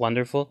it's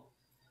wonderful,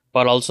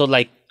 but also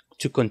like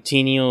to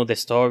continue the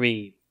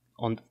story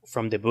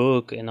from the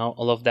book and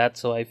all of that.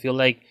 So I feel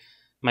like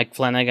Mike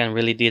Flanagan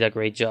really did a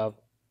great job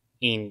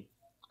in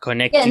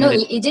connecting. Yeah, no,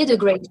 he did a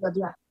great job.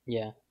 Yeah.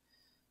 Yeah,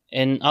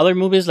 and other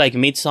movies like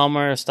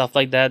Midsommar, stuff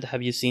like that.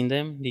 Have you seen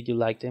them? Did you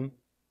like them?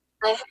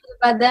 I heard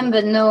about them,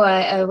 but no,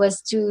 I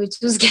was too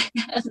scared.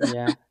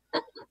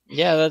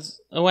 Yeah,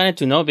 I wanted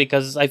to know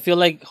because I feel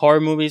like horror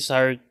movies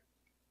are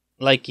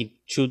like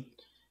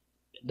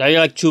they're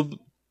like two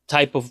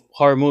type of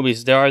horror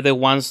movies. There are the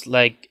ones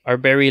like are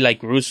very like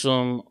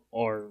gruesome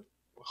or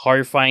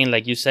horrifying,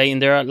 like you say,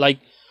 and there are like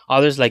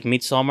others like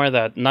Midsommar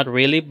that not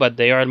really, but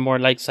they are more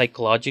like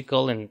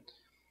psychological and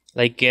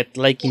like get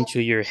like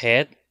into your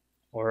head,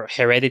 or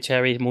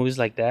Hereditary, movies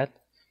like that.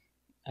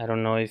 I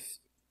don't know if.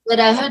 But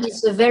I heard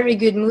it's a very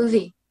good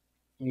movie.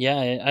 Yeah,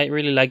 I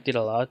really liked it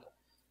a lot.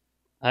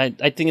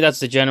 I think that's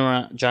the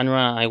genre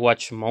I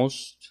watch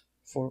most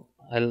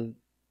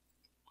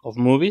of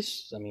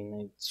movies. I mean,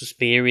 like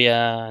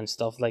Suspiria and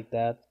stuff like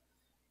that.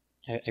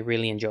 I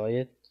really enjoy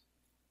it.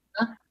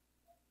 Huh?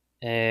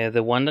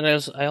 The one that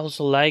I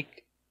also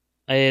like,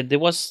 there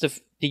was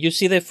did you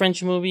see the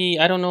French movie?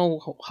 I don't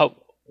know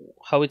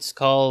how it's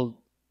called,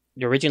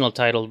 the original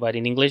title, but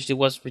in English it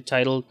was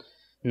retitled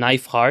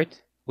Knife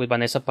Heart with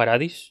Vanessa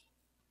Paradis.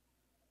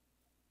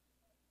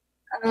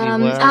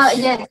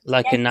 Yes,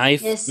 like a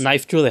knife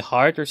through the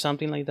heart or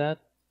something like that.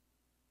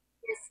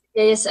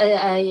 Yes,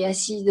 I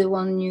see the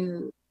one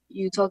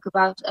you talk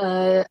about.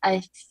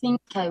 I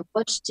think I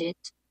watched it.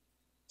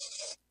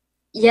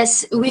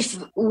 Yes,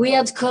 with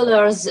weird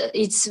colors.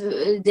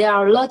 There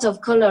are a lot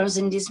of colors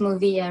in this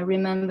movie. I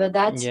remember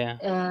that.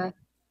 Yeah.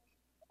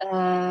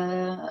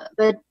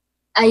 But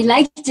I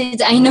liked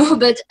it. I know,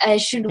 but I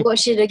should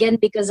watch it again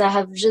because I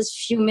have just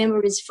few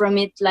memories from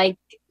it, like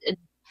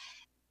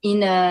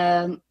in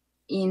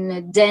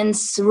a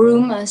dance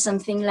room or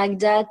something like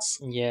that.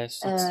 Yes.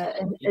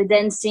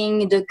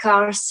 Dancing, the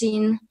car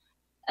scene.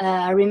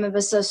 I remember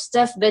some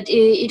stuff, but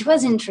it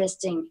was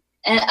interesting.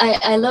 And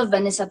I love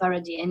Vanessa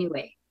Paradis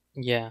anyway.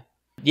 Yeah.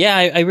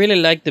 I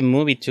really liked the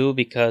movie too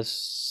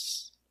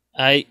because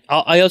I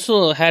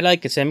also had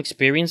like the same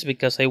experience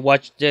because I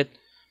watched it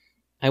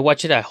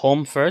at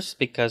home first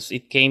because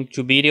it came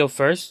to video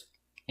first,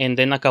 and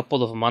then a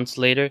couple of months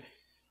later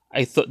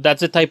I thought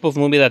that's the type of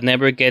movie that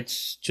never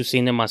gets to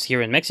cinemas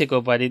here in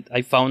Mexico, but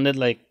I found it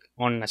like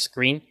on a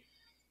screen.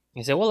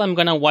 I said, well, I'm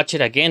gonna watch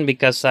it again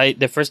because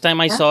the first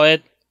time I saw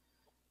it,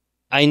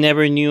 I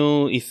never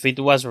knew if it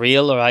was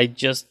real or I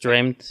just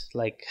dreamt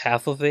like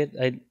half of it.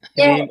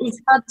 It's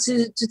hard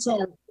to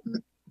tell.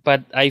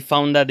 But I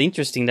found that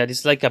interesting. That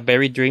it's like a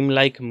very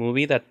dreamlike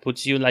movie that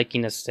puts you like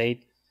in a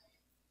state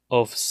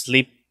of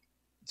sleep.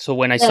 So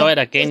when I saw it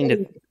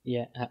again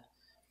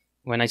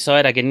when I saw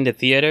it again in the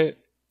theater,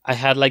 I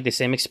had like the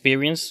same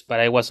experience, but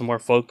I was more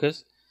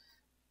focused,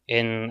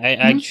 and I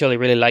actually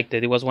really liked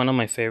it. It was one of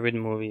my favorite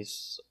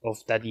movies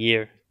of that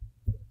year.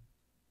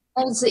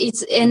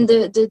 And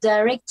the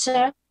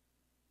director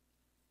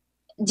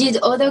did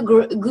other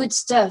good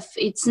stuff.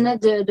 It's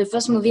not the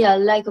first movie I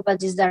like about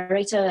this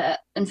director.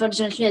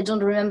 Unfortunately, I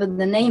don't remember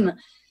the name,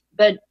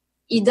 but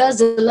he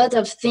does a lot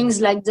of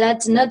things like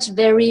that. Not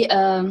very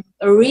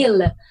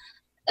real.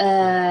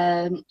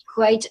 I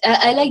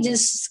like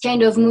this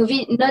kind of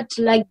movie, not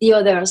like the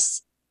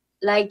others,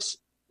 like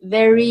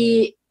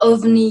very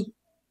ovni.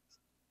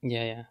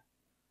 Yeah.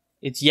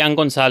 It's Jan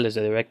Gonzalez,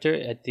 the director.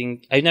 I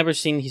think I've never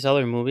seen his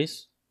other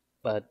movies,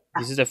 but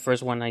this is the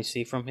first one I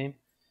see from him,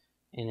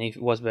 and it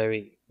was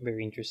very,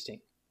 very interesting.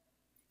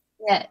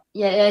 Yeah.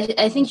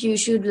 I think you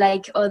should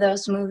like other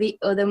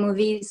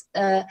movies.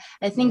 I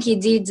think he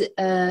did.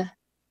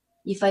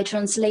 If I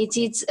translate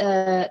it,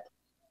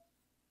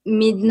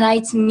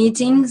 Midnight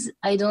Meetings.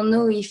 I don't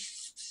know if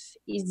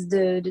it's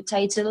the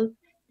title.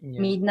 Yeah.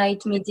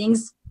 Midnight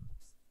Meetings,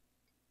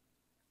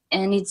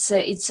 and it's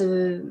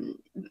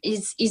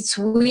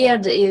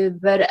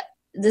weird, but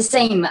the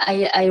same.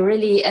 I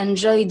really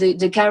enjoy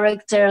the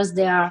characters.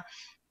 They are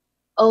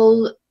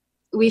all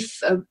with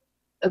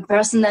a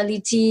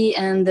personality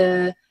and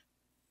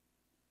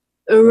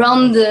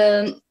around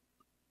the,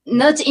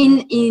 not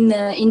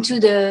into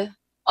the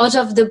out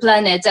of the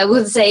planet, I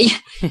would say,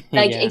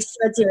 like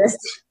extraterrestrial.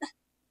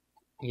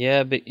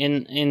 Yeah, but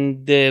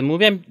in the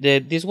movie,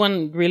 this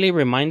one really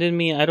reminded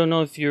me. I don't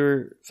know if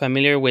you're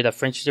familiar with a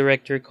French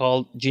director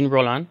called Jean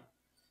Roland.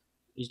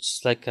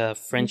 It's like a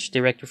French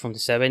director from the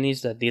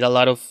 70s that did a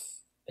lot of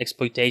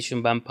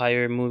exploitation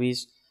vampire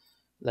movies,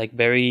 like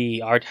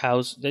very art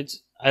house.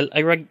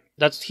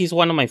 He's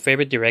one of my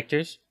favorite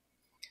directors.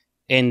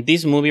 And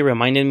this movie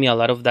reminded me a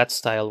lot of that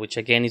style, which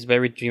again is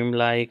very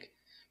dreamlike.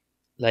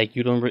 Like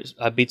you don't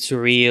a bit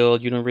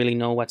surreal. You don't really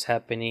know what's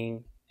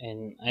happening,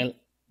 and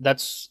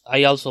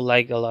I also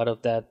like a lot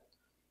of that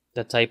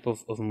type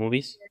of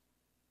movies.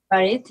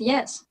 Right?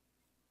 Yes.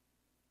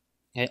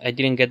 I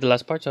didn't get the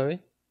last part. Sorry.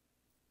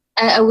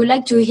 I would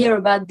like to hear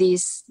about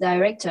this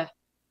director.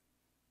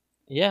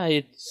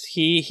 Yeah,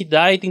 he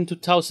died in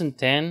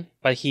 2010,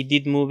 but he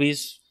did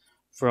movies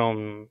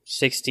from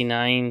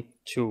 69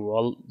 to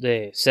all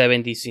the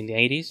 70s and the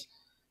 80s.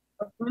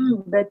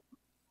 But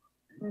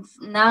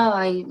now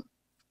I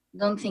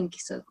don't think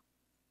so.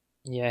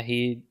 Yeah,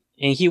 he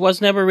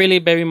was never really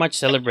very much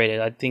celebrated.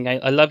 I think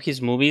I love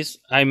his movies.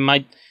 They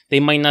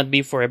might not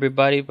be for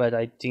everybody, but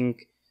I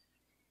think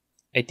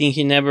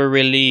he never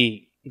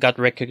really got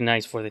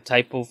recognized for the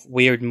type of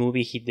weird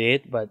movie he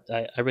did, but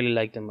I really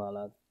liked him a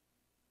lot.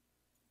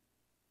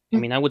 I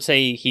mean, I would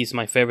say he's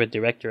my favorite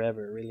director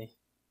ever, really.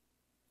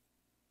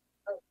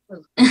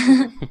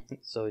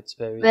 So it's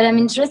very... But I'm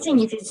interested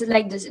if it's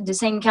like the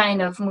same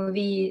kind of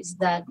movies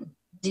that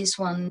this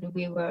one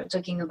we were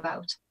talking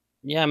about.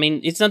 Yeah, I mean,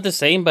 it's not the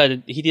same,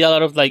 but he did a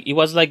lot of it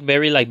was like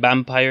very like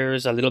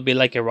vampires, a little bit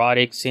like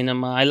erotic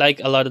cinema. I like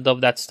a lot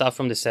of that stuff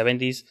from the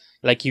 70s,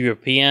 like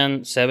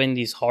European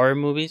 70s horror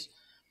movies.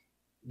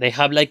 They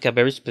have like a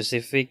very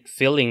specific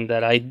feeling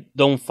that I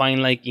don't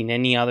find like in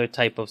any other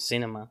type of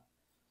cinema.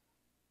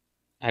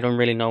 I don't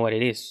really know what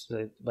it is,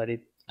 but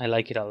I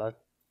like it a lot.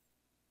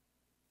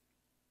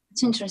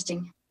 It's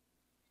interesting.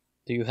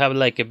 Do you have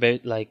like a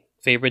bit like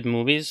favorite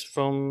movies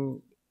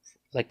from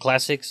like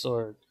classics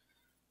or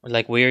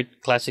like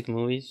weird classic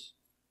movies?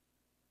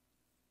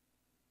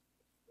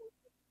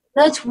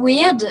 Not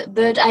weird,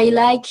 but I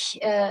like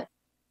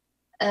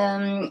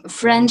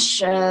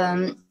French,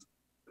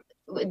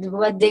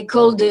 what they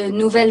call the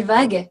Nouvelle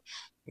Vague,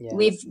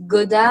 with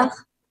Godard,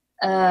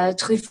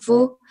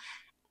 Truffaut.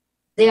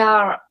 They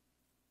are,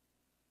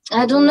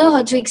 I don't know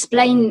how to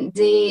explain.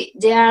 They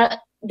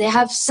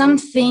have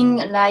something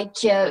like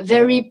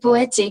very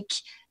poetic,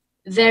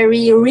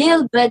 very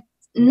real, but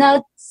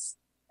not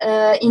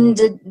in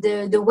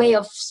the way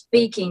of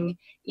speaking.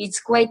 It's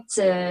quite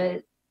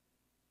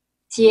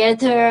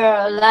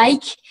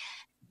theater-like,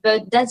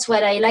 but that's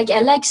what I like. I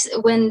like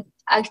when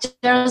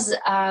actors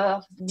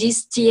are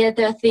this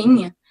theater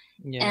thing,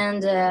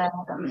 and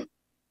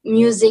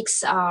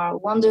musics are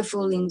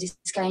wonderful in this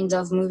kind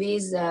of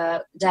movies,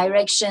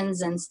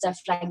 directions and stuff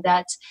like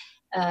that.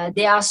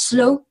 They are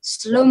slow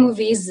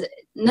movies,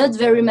 not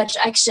very much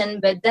action,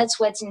 but that's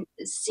what's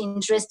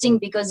interesting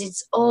because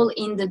it's all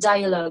in the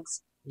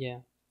dialogues. Yeah,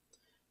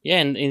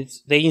 and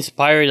they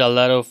inspired a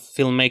lot of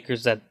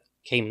filmmakers that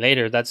came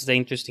later. That's the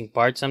interesting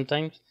part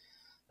sometimes,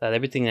 that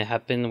everything that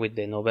happened with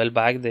the Nouvelle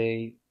Vague,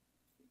 they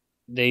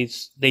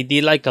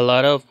did like a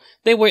lot of,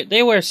 they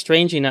were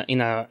strange in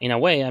a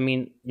way. I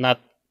mean, not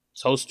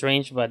so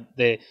strange, but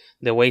the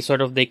way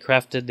sort of they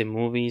crafted the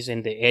movies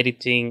and the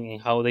editing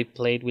and how they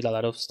played with a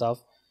lot of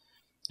stuff.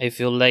 I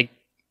feel like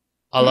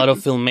a lot of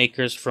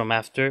filmmakers from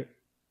after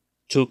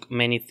took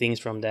many things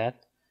from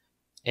that,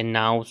 and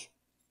now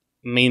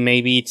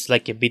maybe it's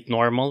like a bit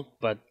normal,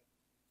 but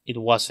it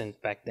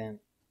wasn't back then.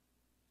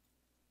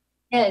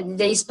 Yeah,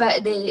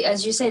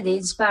 as you said, they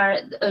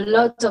inspired a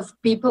lot of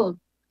people.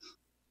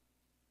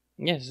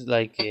 Yes,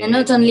 like and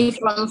not only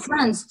from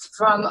France,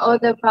 from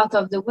other parts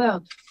of the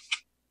world.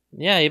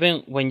 Yeah,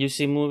 even when you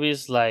see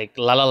movies like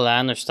La La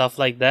Land or stuff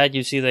like that,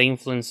 you see the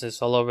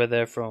influences all over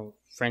there from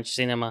French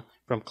cinema,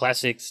 from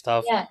classic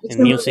stuff, it's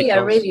and a movie I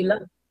really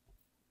love.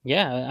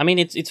 Yeah, I mean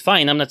it's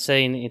fine. I'm not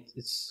saying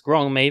it's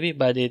wrong, maybe,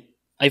 but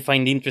I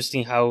find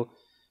interesting how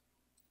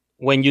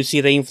when you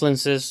see the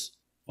influences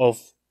of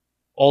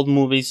old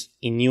movies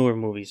in newer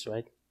movies,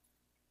 right?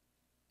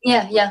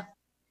 Yeah.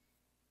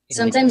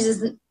 Sometimes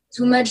it's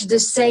too much the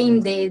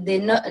same. They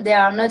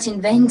are not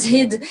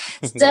invented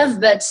stuff,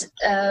 but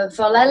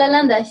for La La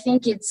Land, I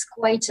think it's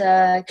quite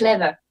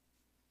clever.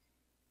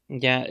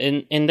 Yeah,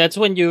 and that's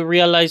when you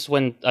realize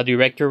when a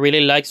director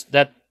really likes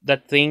that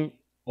thing,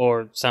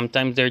 or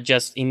sometimes they're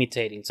just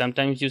imitating.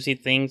 Sometimes you see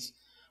things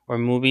or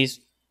movies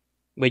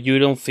but you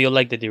don't feel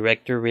like the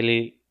director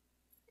really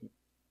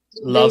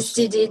loves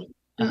it.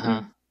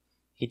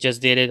 He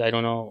just did it, I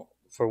don't know,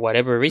 for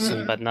whatever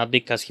reason, but not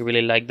because he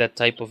really liked that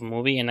type of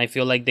movie. And I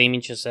feel like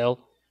Damien Chazelle,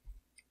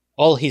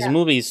 all his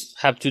movies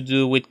have to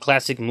do with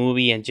classic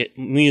movie and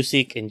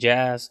music and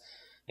jazz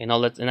and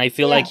all that. And I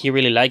feel like he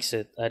really likes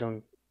it. I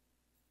don't.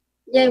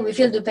 Yeah, we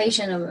feel the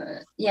passion of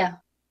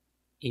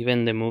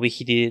Even the movie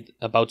he did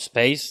about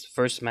space,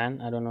 First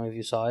Man. I don't know if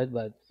you saw it,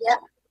 but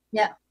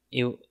yeah.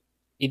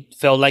 it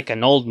felt like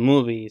an old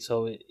movie.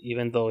 So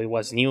even though it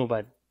was new,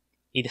 but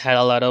it had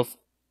a lot of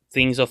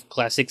things of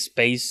classic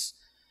space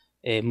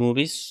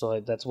movies.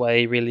 So that's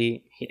why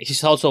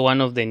he's also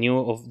one of the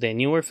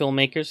newer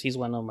filmmakers. He's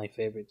one of my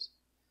favorites.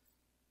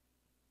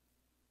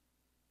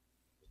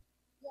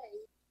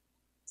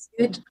 It's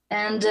good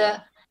and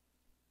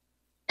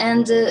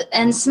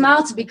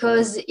smart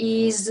because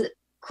he's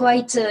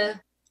quite.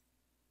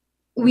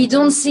 We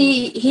don't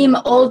see him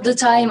all the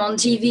time on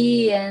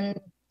TV and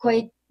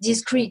quite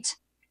discreet.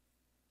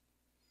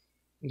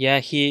 Yeah,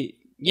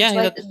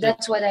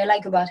 that's what I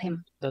like about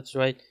him. That's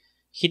right.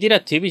 He did a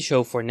TV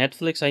show for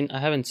Netflix. I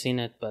haven't seen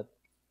it, but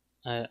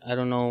I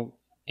don't know,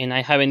 and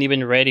I haven't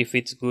even read if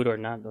it's good or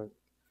not. Or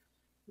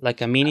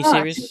like a mini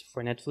series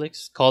for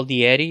Netflix called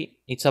The Eddy.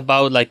 It's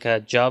about like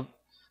a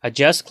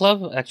jazz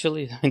club.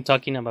 Actually, I'm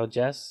talking about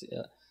jazz.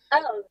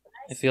 Oh,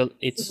 I feel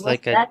it's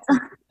like a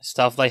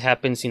stuff like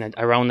happens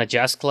around a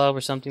jazz club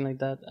or something like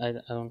that.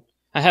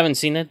 I haven't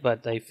seen it,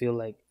 but I feel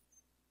like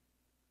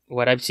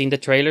what I've seen the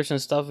trailers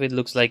and stuff, it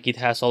looks like it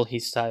has all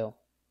his style.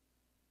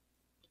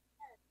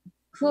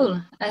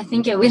 Cool. I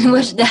think I will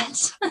watch that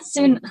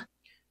soon.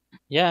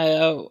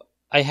 Yeah,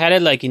 I had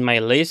it like in my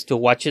list to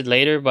watch it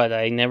later, but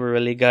I never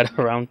really got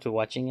around to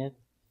watching it.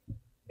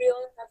 We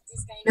all have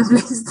this kind of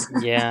list.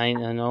 Yeah, I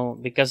know,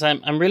 because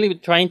I'm really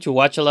trying to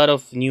watch a lot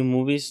of new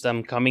movies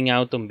that coming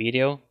out on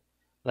video,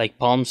 like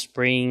Palm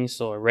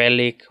Springs or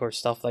Relic or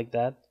stuff like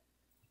that.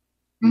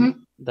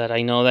 Mm-hmm. That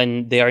I know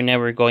that they are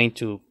never going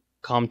to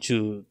come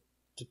to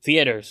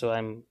theater, so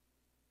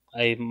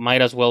I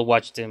might as well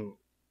watch them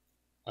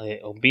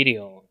on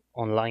video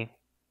online.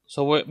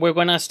 So we're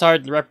gonna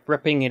start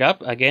wrapping it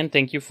up again.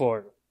 Thank you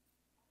for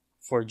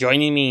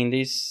joining me in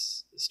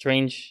these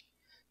strange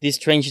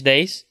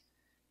days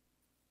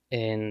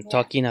and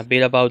talking a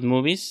bit about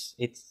movies.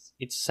 It's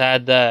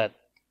sad that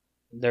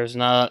there's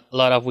not a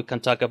lot of we can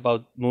talk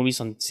about movies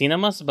on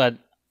cinemas, but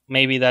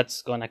maybe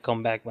that's gonna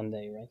come back one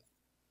day, right?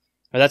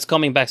 Or that's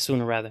coming back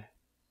soon, rather.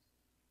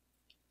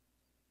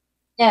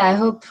 Yeah, I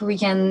hope we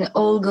can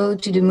all go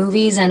to the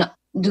movies and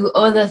do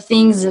other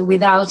things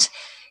without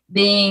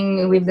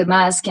being with the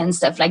mask and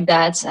stuff like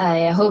that.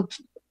 I hope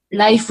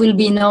life will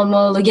be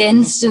normal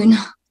again soon.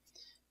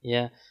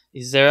 Yeah.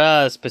 Is there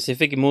a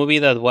specific movie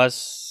that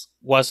was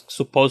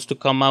supposed to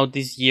come out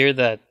this year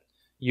that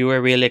you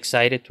were really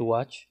excited to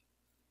watch?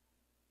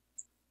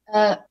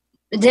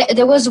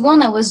 There was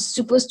one I was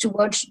supposed to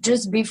watch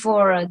just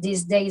before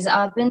these days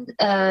happened,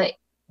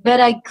 but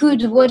I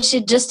could watch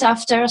it just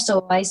after,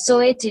 so I saw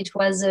it. It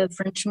was a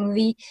French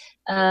movie.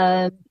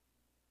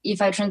 If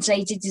I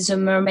translate it, it's A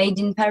Mermaid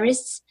in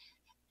Paris.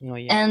 Oh,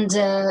 yeah. And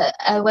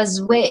I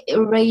was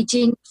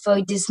waiting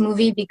for this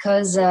movie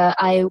because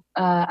I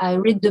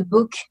read the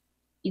book.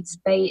 It's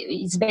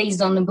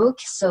based on the book,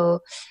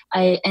 so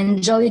I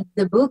enjoyed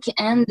the book,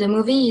 and the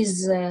movie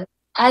is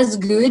as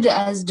good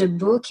as the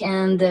book.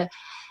 And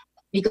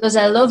because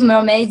I love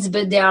mermaids,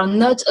 but there are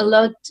not a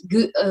lot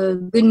good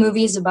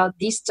movies about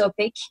this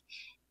topic.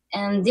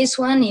 And this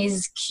one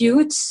is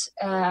cute,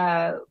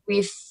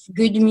 with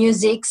good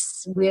music,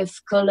 with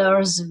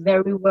colors,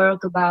 very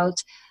work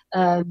about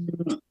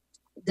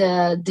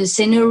the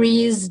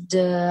sceneries,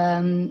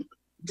 the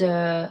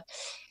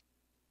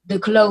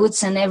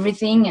clothes and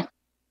everything,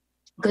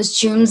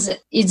 costumes.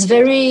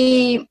 There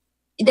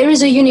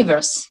is a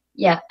universe.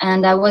 Yeah,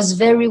 and I was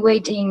very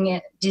waiting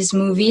this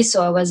movie,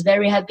 so I was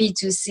very happy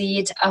to see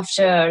it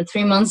after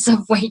 3 months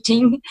of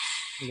waiting.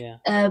 Yeah.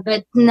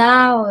 But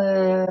now,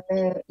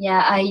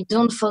 I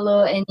don't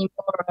follow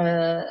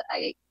anymore.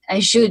 I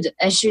should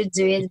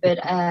do it, but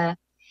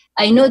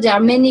I know there are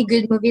many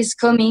good movies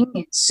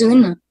coming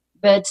soon,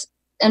 but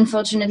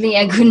unfortunately,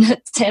 I could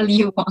not tell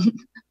you one.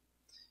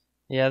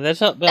 Yeah,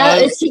 there's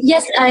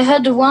yes, I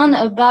heard one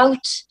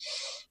about.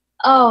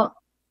 Oh,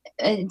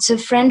 it's a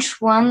French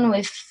one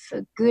with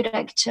a good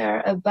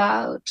actor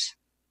about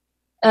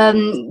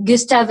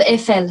Gustave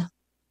Eiffel,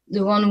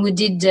 the one who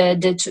did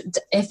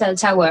the Eiffel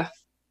Tower.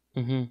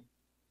 Mm-hmm.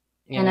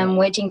 Yeah. And I'm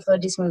waiting for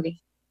this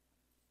movie.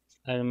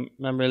 I'm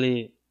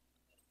really.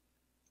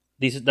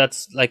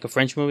 That's like a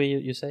French movie,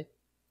 you say?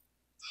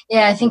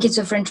 Yeah, I think it's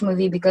a French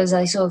movie because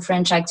I saw a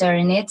French actor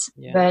in it.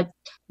 Yeah. But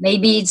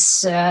maybe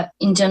it's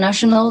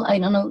international. I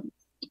don't know.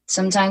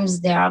 Sometimes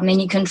there are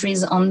many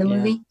countries on the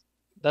movie.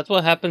 That's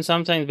what happens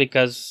sometimes,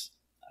 because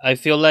I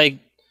feel like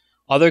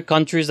other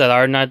countries that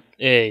are not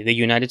the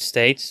United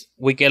States,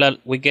 we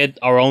get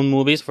our own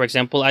movies. For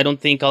example, I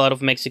don't think a lot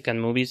of Mexican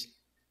movies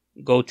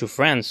go to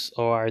France,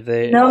 or are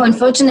they? No,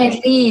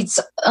 unfortunately, it's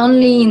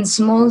only in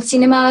small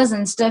cinemas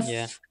and stuff.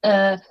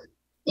 Yeah.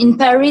 In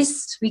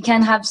Paris, we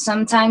can have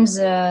sometimes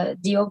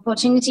the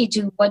opportunity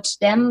to watch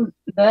them,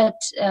 but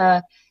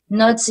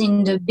not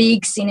in the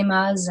big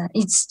cinemas.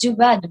 It's too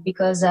bad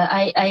because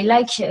I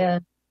like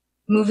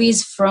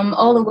movies from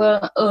all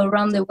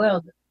around the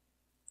world.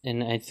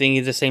 And I think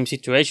it's the same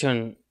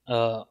situation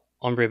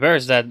on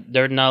reverse, that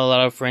there are not a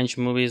lot of French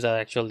movies that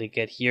actually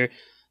get here.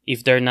 if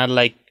they're not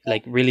like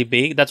really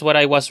big. That's what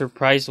I was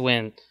surprised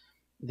when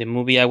the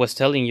movie I was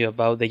telling you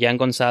about, the Jan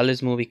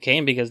Gonzalez movie,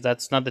 came, because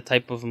that's not the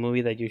type of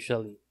movie that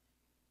usually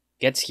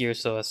gets here.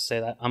 So I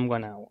said I'm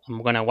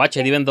gonna watch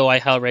it, even though I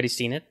had already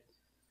seen it,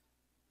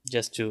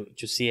 just to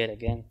see it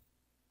again.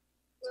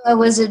 I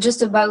was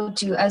just about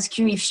to ask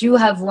you if you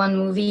have one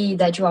movie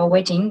that you are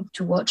waiting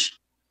to watch.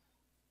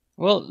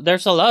 Well,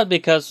 there's a lot,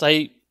 because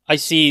I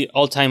see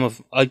all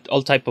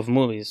type of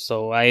movies.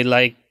 So I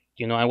like,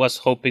 I was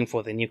hoping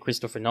for the new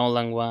Christopher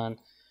Nolan one,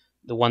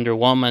 the Wonder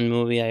Woman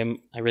movie.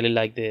 I really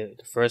like the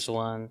first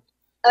one.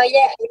 Oh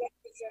yeah, I like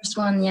the first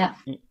one. Yeah.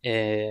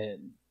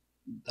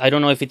 I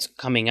don't know if it's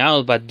coming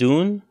out, but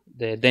Dune,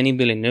 the Denis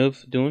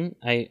Villeneuve Dune,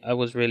 I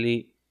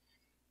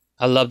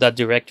love that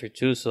director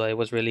too. So I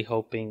was really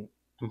hoping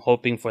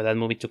for that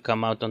movie to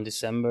come out on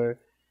December.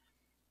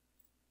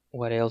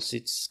 What else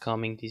it's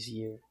coming this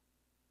year?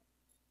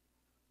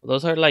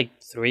 Those are like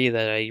 3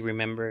 that I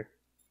remember.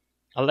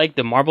 I like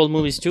the Marvel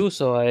movies too,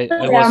 so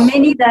there are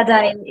many that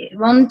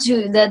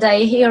I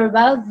hear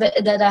about,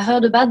 that I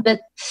heard about, but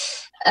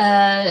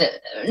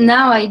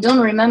now I don't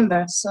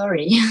remember.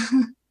 Sorry.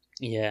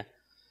 Yeah.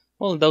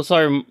 Well,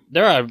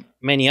 there are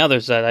many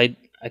others that I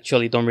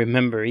actually don't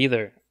remember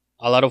either.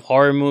 A lot of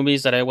horror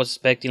movies that I was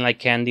expecting, like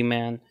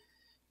Candyman.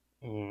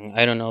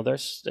 I don't know.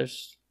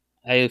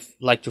 I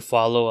like to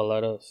follow a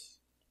lot of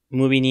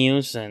movie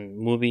news and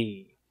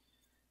movies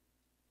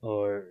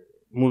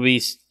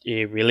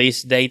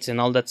release dates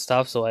and all that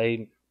stuff. So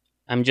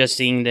I'm just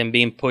seeing them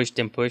being pushed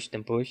and pushed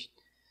and pushed.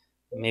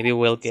 Maybe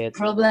we'll get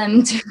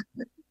problem too.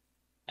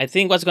 I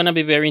think what's gonna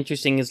be very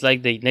interesting is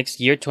like the next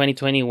year,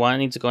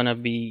 2021. It's gonna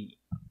be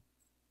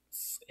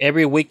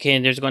every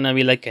weekend. There's gonna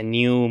be like a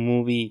new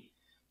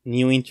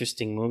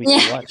interesting movie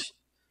to watch,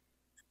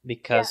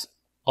 because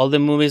all the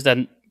movies that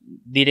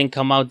didn't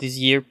come out this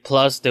year,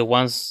 plus the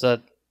ones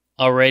that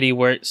already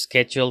were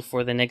scheduled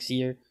for the next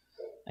year,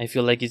 I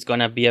feel like it's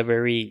gonna be a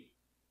very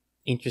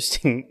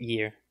interesting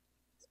year.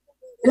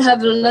 We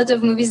have a lot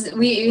of movies.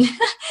 We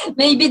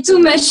maybe too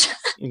much.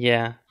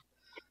 Yeah,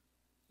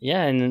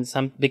 and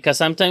because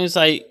sometimes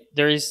I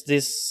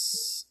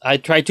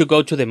try to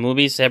go to the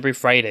movies every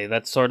Friday.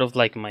 That's sort of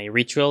like my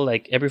ritual.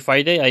 Like every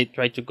Friday, I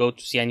try to go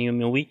to see a new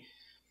movie,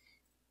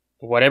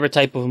 whatever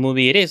type of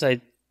movie it is.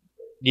 I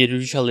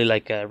usually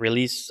like a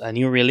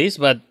new release,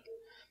 but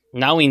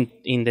now in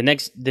the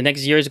next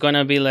year is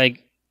gonna be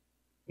like,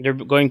 there are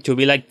going to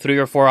be like 3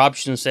 or 4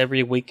 options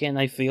every weekend,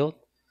 I feel.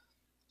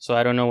 So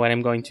I don't know what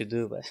I'm going to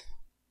do, but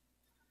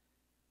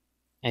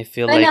I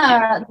feel when like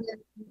are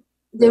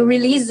the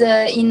release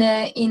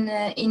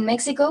in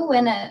Mexico?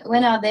 When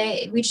are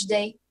they? Which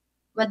day?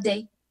 What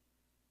day?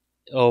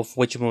 Of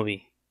which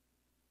movie?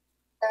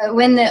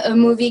 When a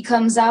movie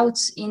comes out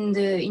in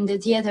the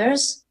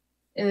theaters,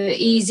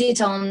 is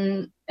it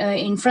on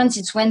in France?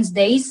 It's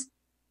Wednesdays.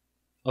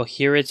 Oh,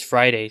 here it's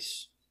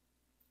Fridays.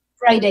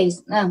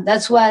 Fridays. No,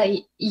 that's why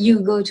you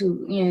go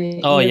to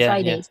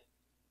Fridays.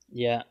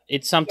 Yeah.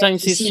 It's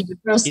sometimes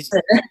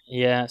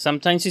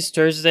sometimes it's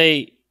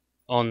Thursday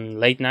on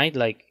late night,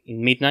 like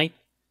in midnight,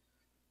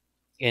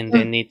 and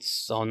then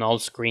it's on all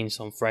screens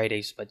on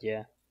Fridays. But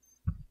yeah,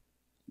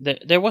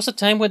 there was a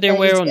time where they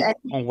were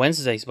on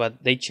Wednesdays,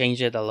 but they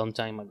changed it a long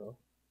time ago.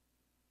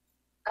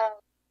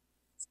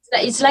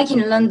 It's like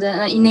in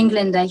London, in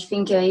England, I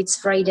think it's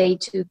Friday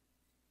too.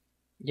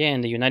 Yeah,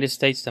 in the United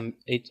States,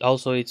 it's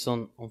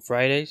on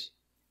Fridays.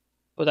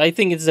 But I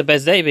think it's the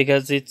best day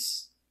because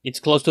it's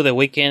close to the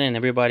weekend and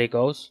everybody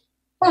goes.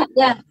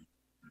 Yeah,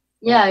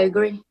 I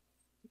agree.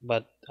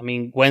 But I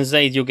mean,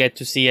 Wednesdays you get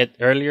to see it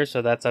earlier,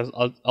 so that's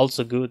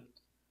also good.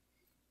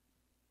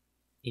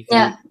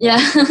 Yeah. Yeah,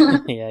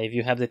 if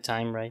you have the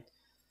time, right?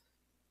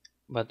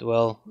 But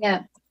well,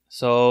 yeah.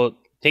 So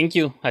thank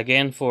you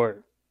again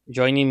for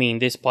joining me in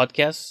this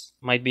podcast.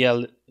 Might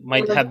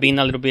have been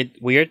a little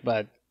bit weird,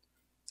 but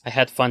I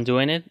had fun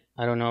doing it.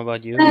 I don't know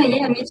about you.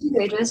 Yeah, me too.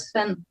 It was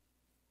fun.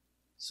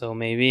 So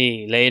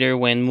maybe later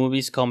when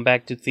movies come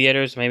back to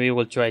theaters, maybe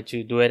we'll try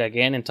to do it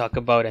again and talk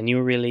about a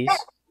new release.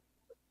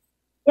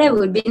 Yeah, it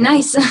would be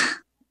nice.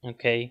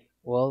 Okay.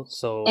 Well,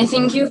 so... And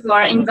thank you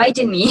for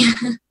inviting me.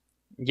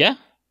 Yeah.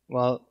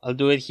 Well, I'll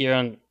do it here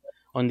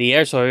on the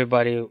air so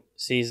everybody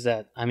sees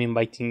that I'm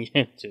inviting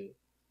you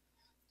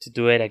to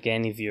do it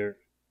again if you're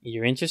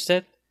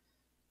interested.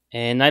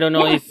 And I don't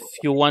know if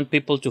you want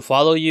people to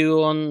follow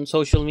you on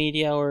social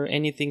media or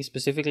anything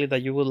specifically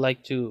that you would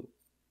like to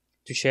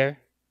share.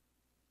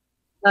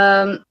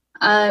 And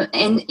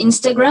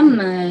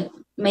Instagram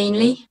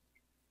mainly.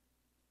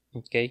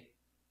 Okay,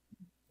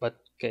 but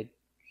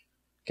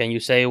can you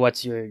say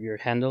what's your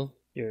handle?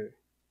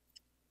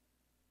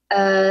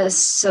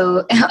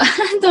 So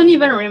I don't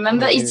even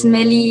remember. It's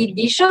Mely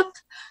Bishop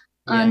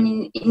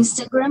on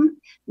Instagram.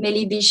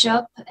 Mely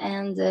Bishop,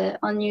 and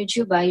on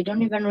YouTube I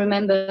don't even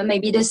remember.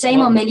 Maybe the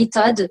same, or Mely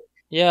Todd.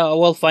 Yeah, I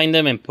will find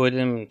them and put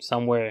them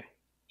somewhere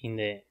in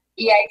the...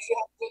 Yeah, if you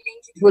have the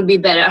link, it would be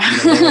better.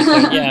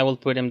 Yeah, I will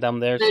put them down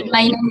there. But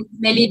my name is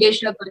Mely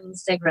Bishop on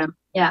Instagram.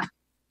 Yeah.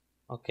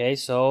 Okay,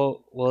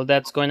 so, well,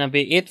 that's going to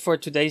be it for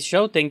today's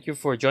show. Thank you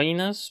for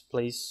joining us.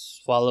 Please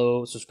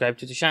follow, subscribe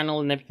to the channel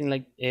and everything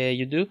like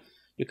you do.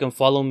 You can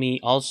follow me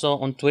also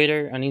on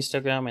Twitter, on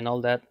Instagram, and all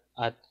that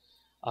at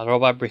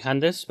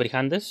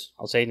 @Brijandez.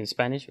 I'll say it in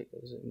Spanish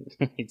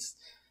because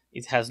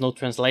it has no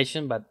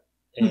translation, but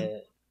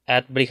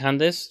at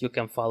Brijandez, you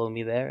can follow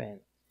me there,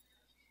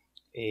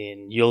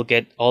 and you'll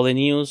get all the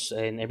news.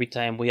 And every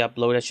time we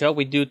upload a show,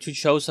 we do 2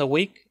 shows a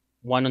week,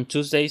 one on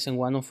Tuesdays and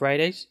one on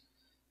Fridays.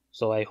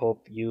 So I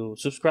hope you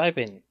subscribe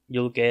and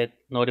you'll get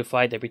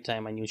notified every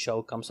time a new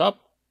show comes up.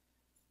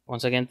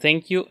 Once again,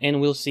 thank you, and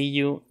we'll see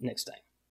you next time.